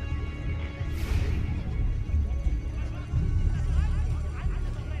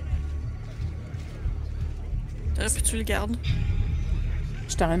 T'aurais pu tu le gardes.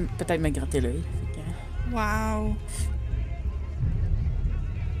 Je t'aurais peut-être me gratter l'œil. Wow!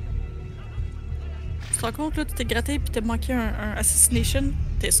 Tu te rends compte, là, tu t'es gratté et t'as manqué un assassination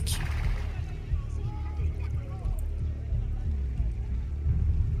disc.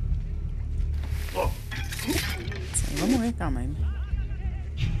 Ça va mourir quand même.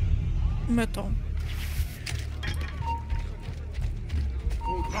 Mettons.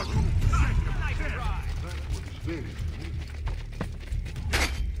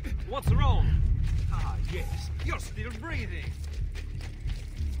 What's wrong? Ah, yes. You're still breathing.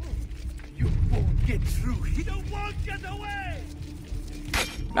 You won't get through. You won't get away.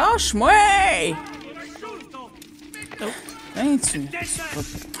 Lâche-moi! Oh. Hein, tu...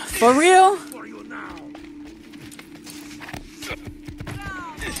 For real?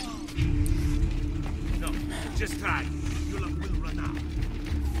 No, just try. Your luck will run out.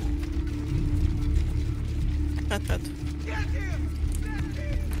 Pat. Get him!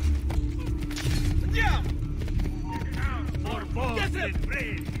 Yeah! For both and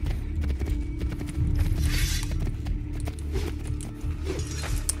brave.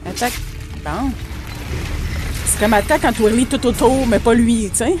 Attaque. Bon. C'est comme attaque quand Willy tout autour, mais pas lui,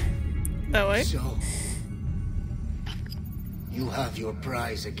 tu sais. Ben ouais. So, you have your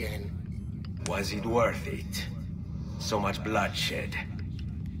prize again. Was it worth it? So much bloodshed.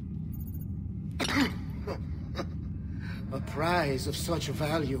 A prize of such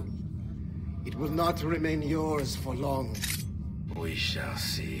value. It will not remain yours for long. We shall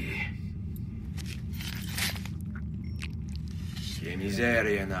see. Che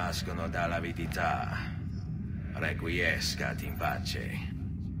miserie nascono dall'avidità. Requiescat in pace.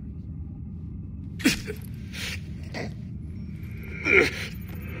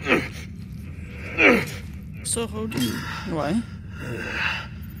 So rude. Ouais.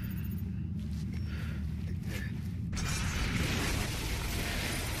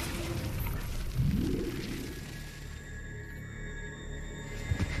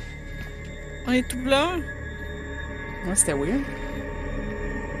 On est tout blanc. Ouais, c'était weird.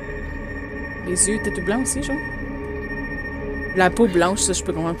 Les yeux étaient tout blancs aussi, genre. La peau blanche, ça, je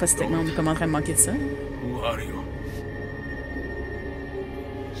peux comprendre parce que on est comme en train de manquer de ça. Who are you?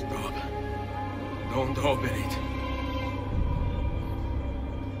 Stop. Don't open it.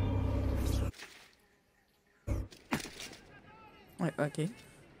 Ouais, ok.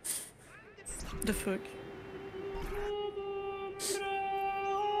 The fuck.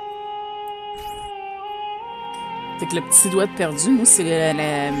 Fait que le petit doigt de perdu, moi, c'est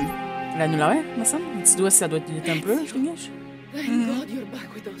l'annulaire, me semble. Le petit doigt, ça doit être un peu, je gâche. Thank God you're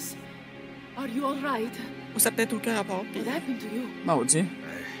back with us. Are you all right? Ou ça peut-être aucun rapport. What happened to you? Mon Dieu.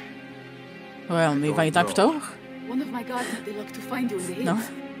 Ouais, on est 20 ans plus tard. One of my guards had the luck to find you in the hills. Non.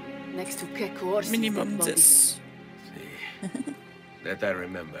 Next to Keck or Minimum 10. That I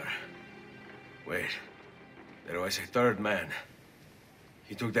remember. Wait. There was a third man.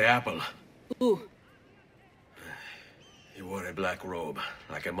 He took the apple. Who? He wore a black robe,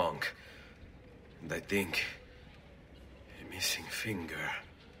 like a monk. And I think... a missing finger.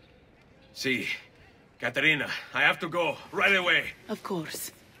 See, Katerina, I have to go, right away. Of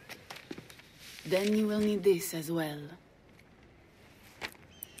course. Then you will need this as well.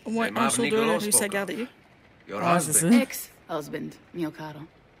 Au moins un sur deux a réussi à garder. Your husband. Ex-husband, mio caro.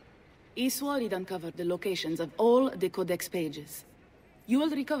 He swore he'd uncovered the locations of all the Codex pages. You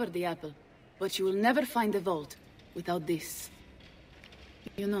will recover the apple, but you will never find the vault without this.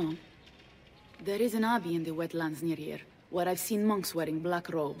 You know, there is an abbey in the wetlands near here, where I've seen monks wearing black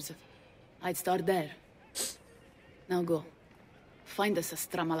robes. I'd start there. Now go. Find us a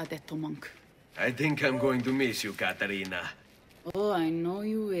stramaladetto monk. I think I'm going to miss you, Katerina. Oh, I know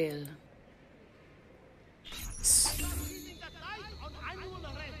you will.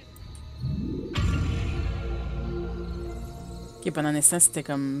 Ok, pendant un instant, c'était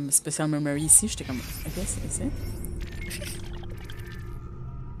comme Special Memory ici. J'étais comme, ok, c'est ici.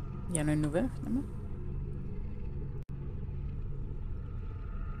 Il y en a une nouvelle, finalement.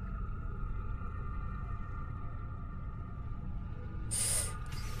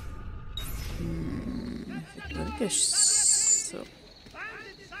 Faudrait que je... Ça.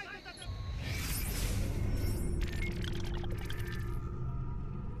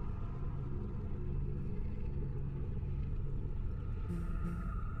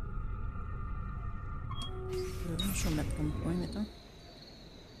 Je vais mettre comme point, mettons.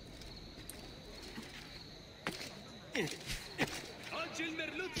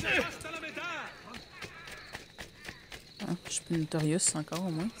 Ah, je suis plus Notorious encore,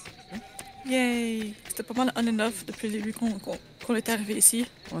 au moins. Yay! C'était pas mal on and off depuis le début qu'on est arrivé ici.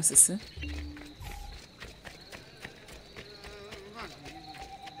 Ouais, c'est ça.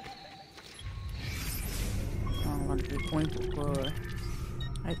 On va enlever le point pour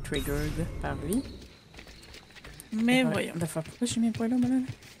pas être triggered par lui. Mais voyons. Pourquoi j'ai mis un point là, madame?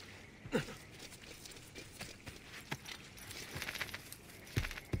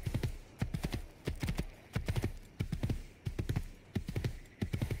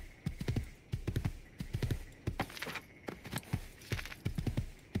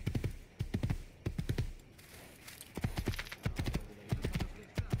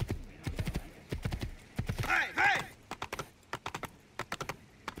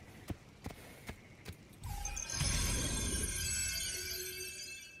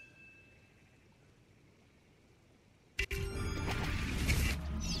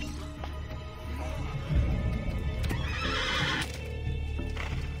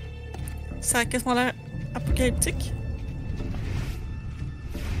 Ça a quasiment l'air apocalyptique.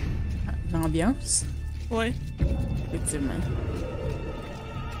 L'ambiance? Ouais. Effectivement.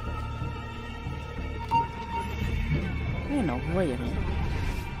 Mais non, vous voyez rien.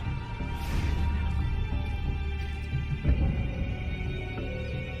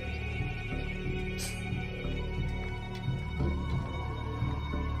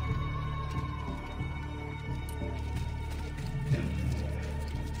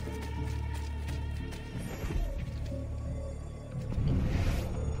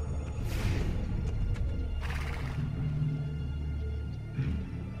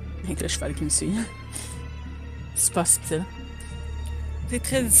 Avec le cheval qui me suit. C'est pas subtil. C'est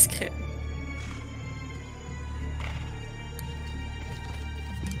très discret.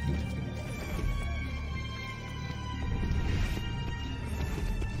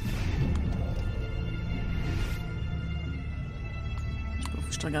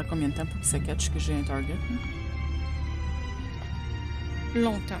 Je te regarde combien de temps pour que ça catch que j'ai un target. Hein?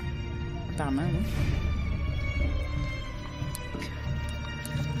 Longtemps. Apparemment, oui.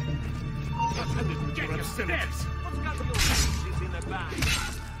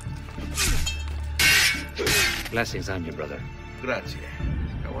 Blessings on you, brother. Grazie.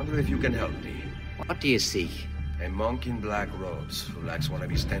 I wonder if you can help me. What do you seek? A monk in black robes who lacks one of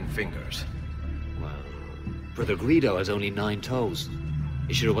his 10 fingers. Well, Brother Guido has only 9 toes.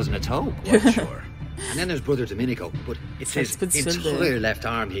 You sure it wasn't a toe? Quite sure. And then there's Brother Domenico, but it's his entire left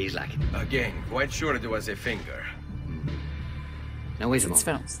arm he's lacking. Again, quite sure it was a finger. Now wait a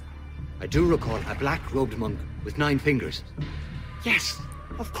moment. I do recall a black-robed monk with 9 fingers. Yes,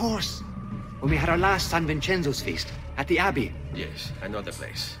 of course. When we had our last San Vincenzo's feast at the Abbey. Yes, I know the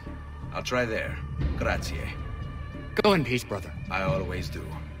place. I'll try there. Grazie. Go in peace, brother. I always do.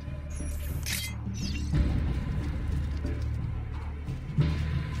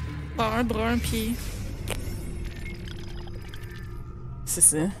 Un bras, un pied. C'est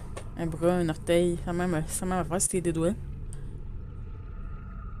ça. Un bras, un orteil. Ça même affaire, c'était des doigts.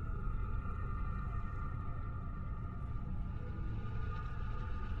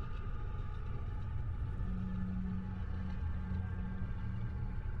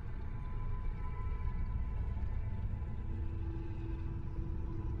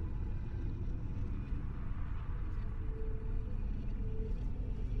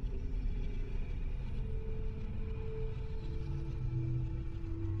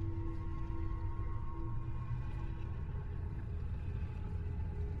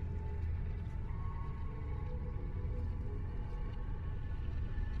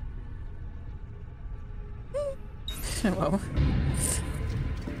 Wow.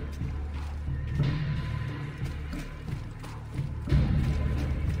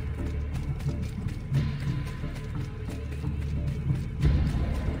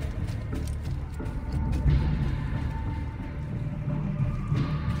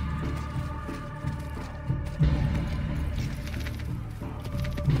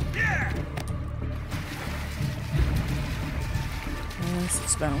 C'est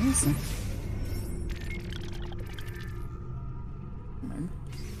super long, ça.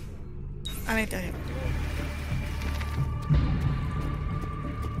 À l'intérieur.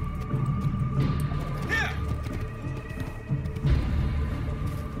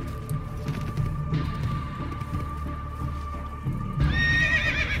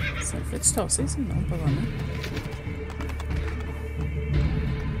 Ça le fait-tu tasser, ça? Non, pas vraiment.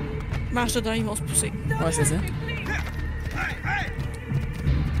 Marche dedans, ils vont se pousser. Ouais, c'est ça.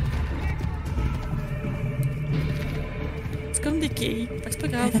 C'est comme des quilles. Fait que c'est pas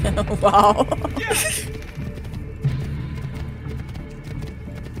grave. Wow!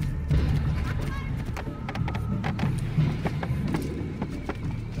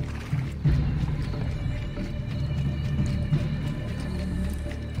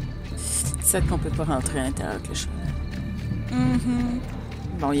 C'est qu'on peut pas rentrer à l'intérieur avec le chat.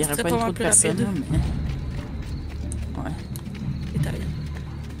 Bon, il n'y aurait pas trop de personnes, là, mais... Ouais. L'intérieur.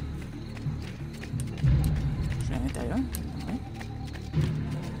 Je vais à l'intérieur. Ouais.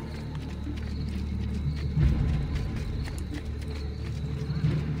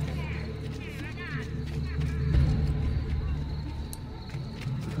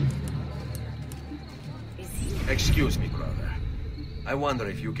 Excuse me, brother. I wonder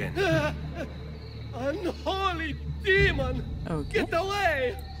if you can... Unholy demon! Okay. Get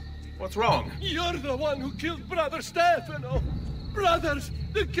away! What's wrong? You're the one who killed Brother Stefano! Brothers,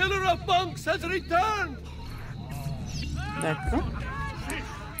 the killer of monks has returned! D'accord.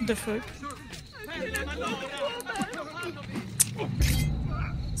 De feu.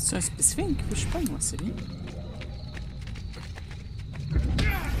 C'est un spécifique? Je sais pas, moi, c'est lui.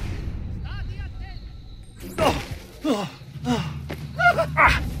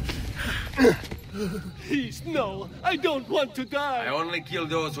 Please, no! I don't want to die! I only kill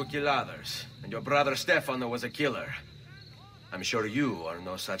those who kill others. And your brother Stefano was a killer. I'm sure you are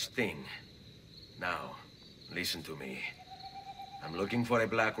no such thing. Now, listen to me. I'm looking for a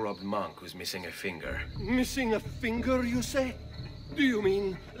black-robed monk who's missing a finger. Missing a finger, you say? Do you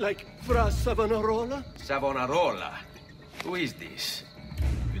mean like Fra Savonarola? Savonarola? Who is this?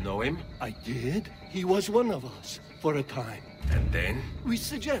 You know him? I did. He was one of us, for a time. And then? We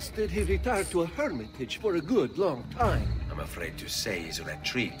suggested he retire to a hermitage for a good long time. I'm afraid to say his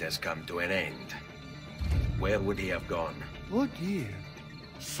retreat has come to an end. Where would he have gone? Oh dear.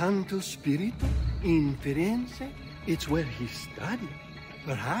 Santo Spirito? In Firenze? It's where he studied.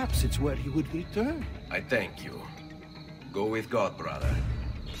 Perhaps it's where he would return. I thank you. Go with God, brother.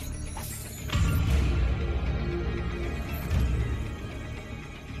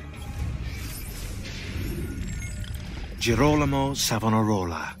 Girolamo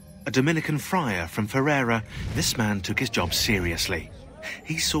Savonarola, a Dominican friar from Ferrara, this man took his job seriously.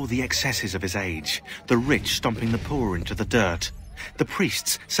 He saw the excesses of his age, the rich stomping the poor into the dirt, the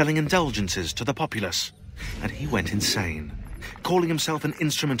priests selling indulgences to the populace, and he went insane. Calling himself an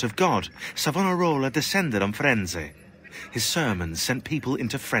instrument of God, Savonarola descended on Firenze. His sermons sent people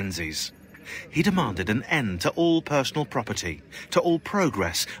into frenzies. He demanded an end to all personal property, to all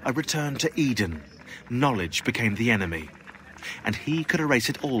progress, a return to Eden, knowledge became the enemy. And he could erase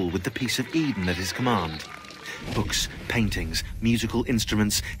it all with the piece of Eden at his command. Books, paintings, musical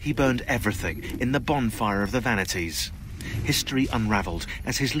instruments, he burned everything in the bonfire of the vanities. History unravelled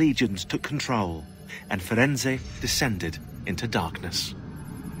as his legions took control, and Firenze descended into darkness.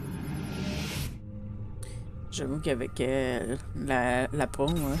 J'avoue qu'avec la peau,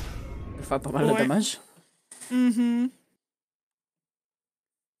 on peut faire pas mal de dommages.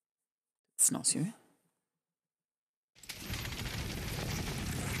 Silencieux.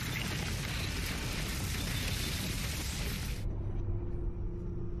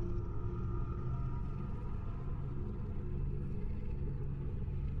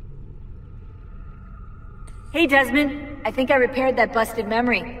 Hey, Desmond. I think I repaired that busted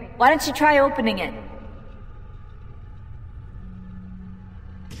memory. Why don't you try opening it?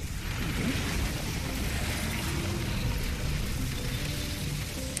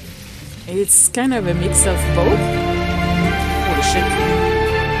 It's kind of a mix of both. Holy shit.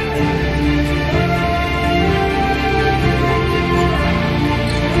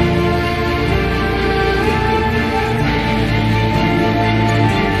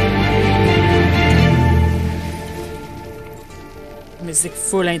 Musique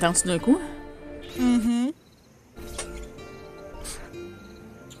full intense d'un coup.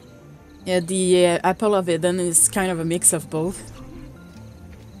 Yeah, the Apple of Eden is kind of a mix of both.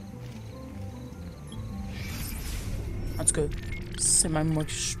 En tout cas, c'est même moi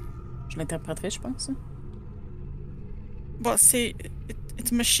que je l'interpréterais, je pense. Well, c'est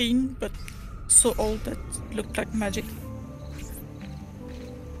it's a machine, but so old that it looked like magic.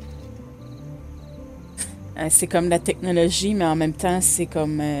 C'est comme la technologie, mais en même temps, c'est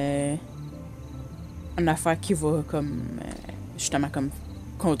comme une affaire qui va comme justement comme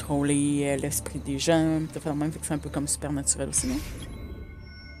contrôler l'esprit des gens, tout fait même, fait que c'est un peu comme supernaturel aussi, non?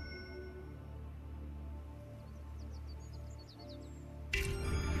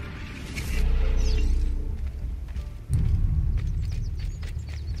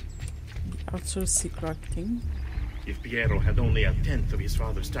 Also secret thing. If Piero had only a tenth of his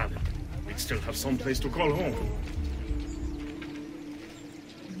father's talent, we'd still have some place to call home.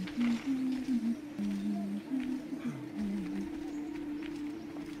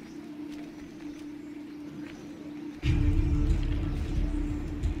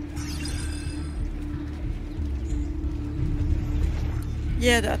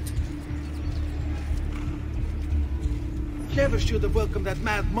 Yeah, that. Never should have welcomed that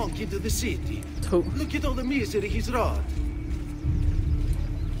mad monk into the city. True. Look at all the misery he's wrought.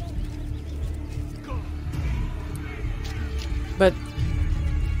 But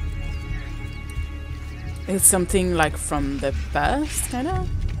it's something like from the past, kind of?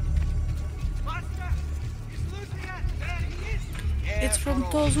 It's from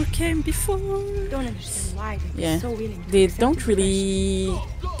those who came before. Don't understand why Yeah. so willing to They accept don't his really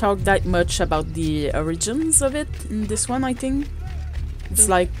talk that much about the origins of it in this one, I think. It's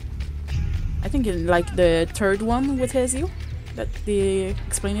like, I think in like the third one with Ezio, that they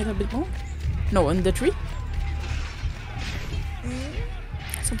explain it a bit more. No, in the 3.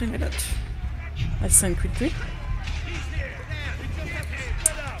 Something like that. Assassin's Creed 3.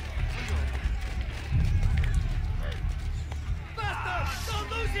 Don't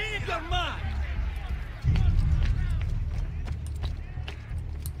lose any of your mind!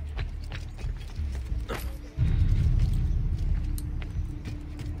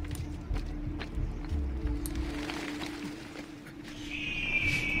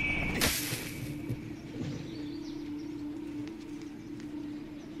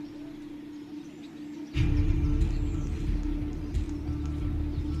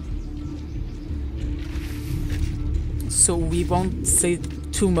 So we won't say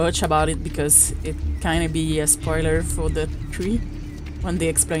too much about it because it kind of be a spoiler for the 3 when they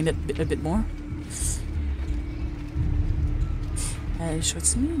explain it a bit more. Je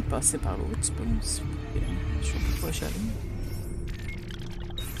vais-tu passer par l'autre, tu penses? Je sais pas pourquoi je suis allée.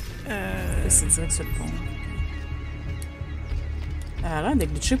 C'est direct sur le pont. Elle a l'air de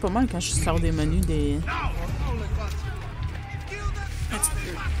glitcher pas mal quand je sors des menus des...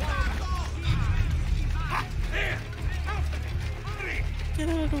 Get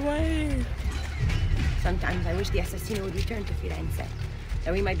out of the way! Sometimes I wish the assassino would return to Firenze,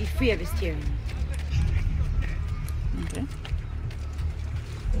 that we might be free of his tyranny. Okay.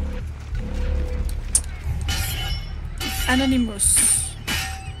 Anonymous.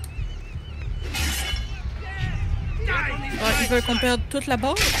 Ils veulent qu'on perde toute la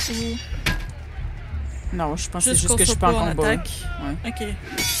base ou... Non, je pense que c'est juste que je suis pas en combat. Ouais. Ok.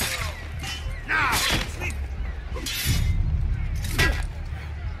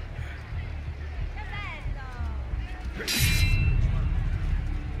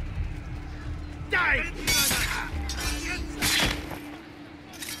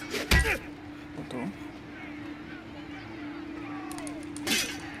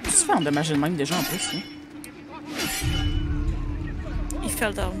 se fait endommager de même déjà en plus. Hein? Il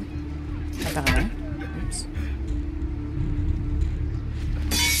fell down. Apparemment. Oups.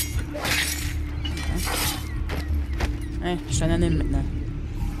 Hein, je suis un anime maintenant.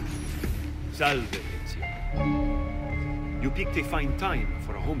 Salve, Ezio. You picked a fine time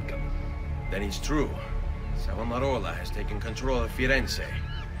for a homecoming. Then it's true. Savonarola has taken control of Firenze.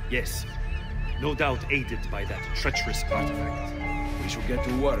 Yes. No doubt aided by that treacherous artifact. We should get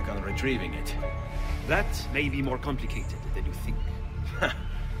to work on retrieving it. That may be more complicated than you think.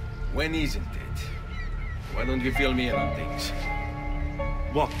 When isn't it? Why don't you fill me in on things?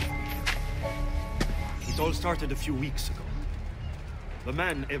 Walk with me. It all started a few weeks ago. The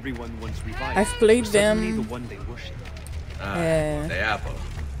man everyone once revived. I've played was them. suddenly the one they worship. The apple.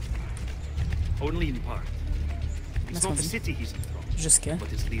 Only in part. It's not the city he's enthroned, Jusqu'à.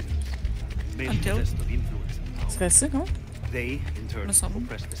 but its leaders. Men Until? possessed of influence and power. Serait ça, non? They, in turn, Me semble.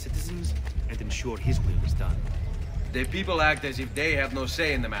 oppress the citizens and ensure his will is done. The people act as if they have no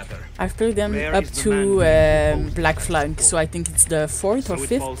say in the matter. I've played them Where up is the to man who imposed Black that Flag, law? so I think it's the 4th or So it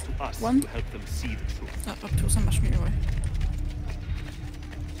 5th falls to us one. to help them see the truth. Ah, up to, ça marche mieux, ouais.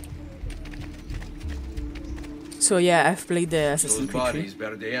 So yeah, I've played the Those Assassin's Creed 3. bodies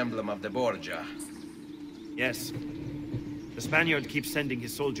bear the emblem of the Borgia. Yes. The Spaniard keeps sending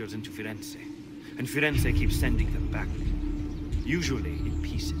his soldiers into Firenze, and Firenze keeps sending them back. Usually in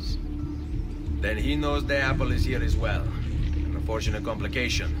pieces. Then he knows the apple is here as well. An unfortunate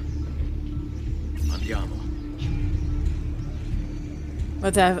complication. Andiamo.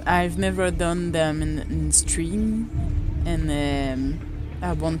 But I've never done them in stream, and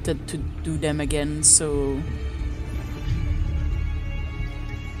I wanted to do them again, so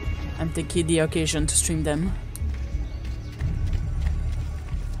I'm taking the occasion to stream them.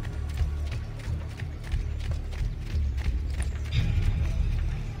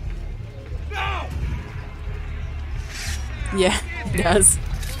 Yeah, it does.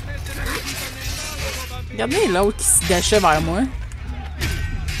 Regardez l'autre qui se dachait vers moi.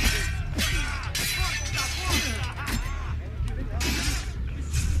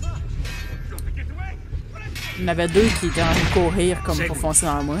 Il y en avait deux qui étaient en train de courir comme pour foncer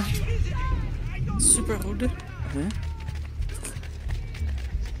dans moi. Super rude. Hein?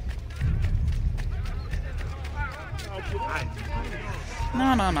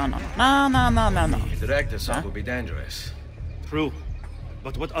 Non, non, non, non. Non, non, non, non, non. Direct assault would be dangerous. True.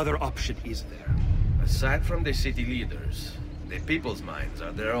 But what other option is there? Aside from the city leaders, the people's minds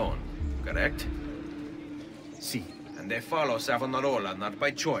are their own, correct? See. And they follow Savonarola not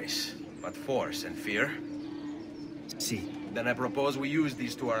by choice, but force and fear? See. Then I propose we use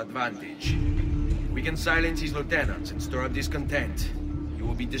these to our advantage. We can silence his lieutenants and stir up discontent. You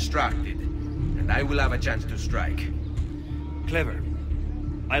will be distracted, and I will have a chance to strike. Clever.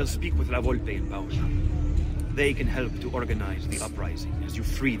 I'll speak with La Volpe and Paola. They can help to organize the uprising as you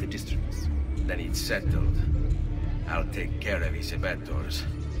free the districts. Then it's settled. I'll take care of his abettors.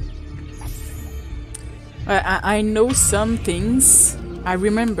 I know some things. I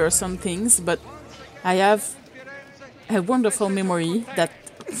remember some things, but I have a wonderful memory that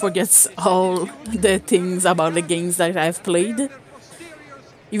forgets all the things about the games that I've played.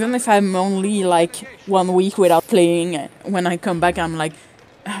 Even if I'm only like 1 week without playing, when I come back I'm like,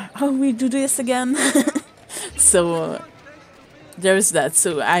 oh, we do this again. So there's that.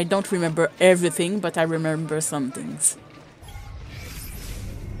 So I don't remember everything, but I remember some things.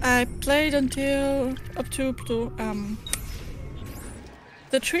 I played until up to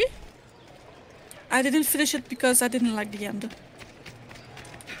the 3. I didn't finish it because I didn't like the end.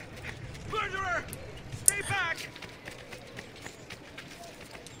 Murderer! Stay back!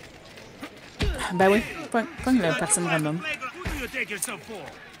 Ben oui, pogne la personne random. Who do you take yourself for?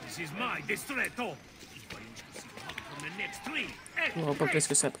 This is my distretto. From the next tree. On verra pas plus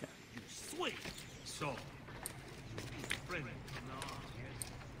que ça après. Sweet. So.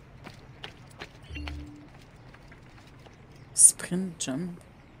 Sprint jump.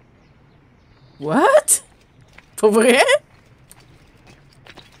 What? Pour vrai?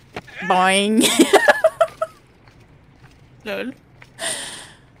 Boing! Lol.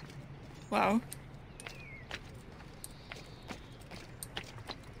 Wow.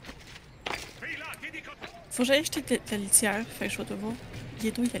 Faut que j'aille acheter la litière, fait que je vais devoir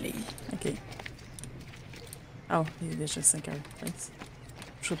bientôt y aller. Ok. Oh, il est déjà 5 heures. Nice.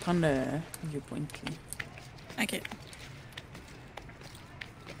 Je vais prendre le viewpoint. Puis... Ok.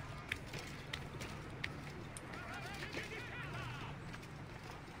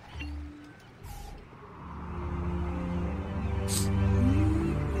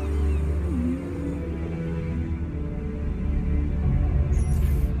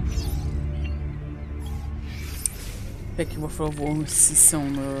 Fait qu'il va falloir voir aussi si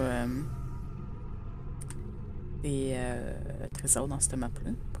on a des trésors dans cette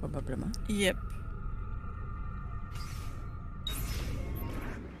map-là, probablement. Yep.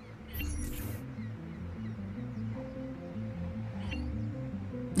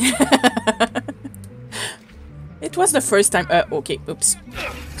 It was the first time. Okay, oops.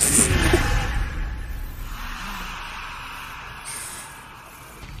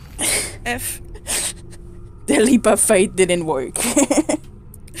 F. The leap of faith didn't work.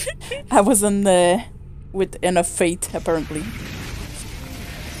 I wasn't with enough faith, apparently.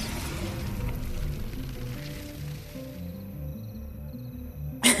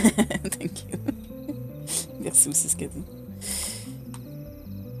 Thank you. Merci aussi, ce qu'elle dit.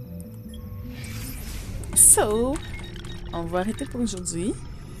 So, on va arrêter pour aujourd'hui.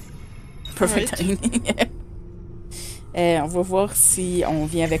 Perfect timing. On va voir si on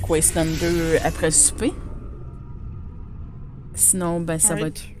vient avec Wasteland 2 après le souper. Sinon, ben, ça va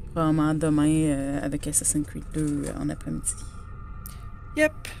être probablement demain avec Assassin's Creed 2 en après-midi.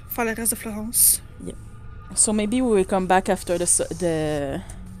 Yep, faire le reste de Florence. Yep. So maybe we will come back after the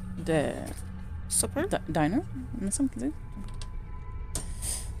supper? Diner? Il me semble qu'il dit.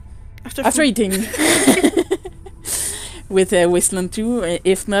 After eating. With Wasteland 2.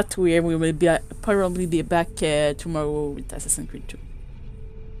 If not, we will probably be back tomorrow with Assassin's Creed 2.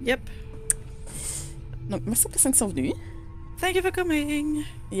 Yep. Donc, merci pour les 5 sont venus. Thank you for coming.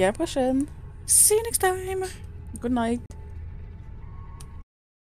 Et à la prochaine. See you next time. Good night.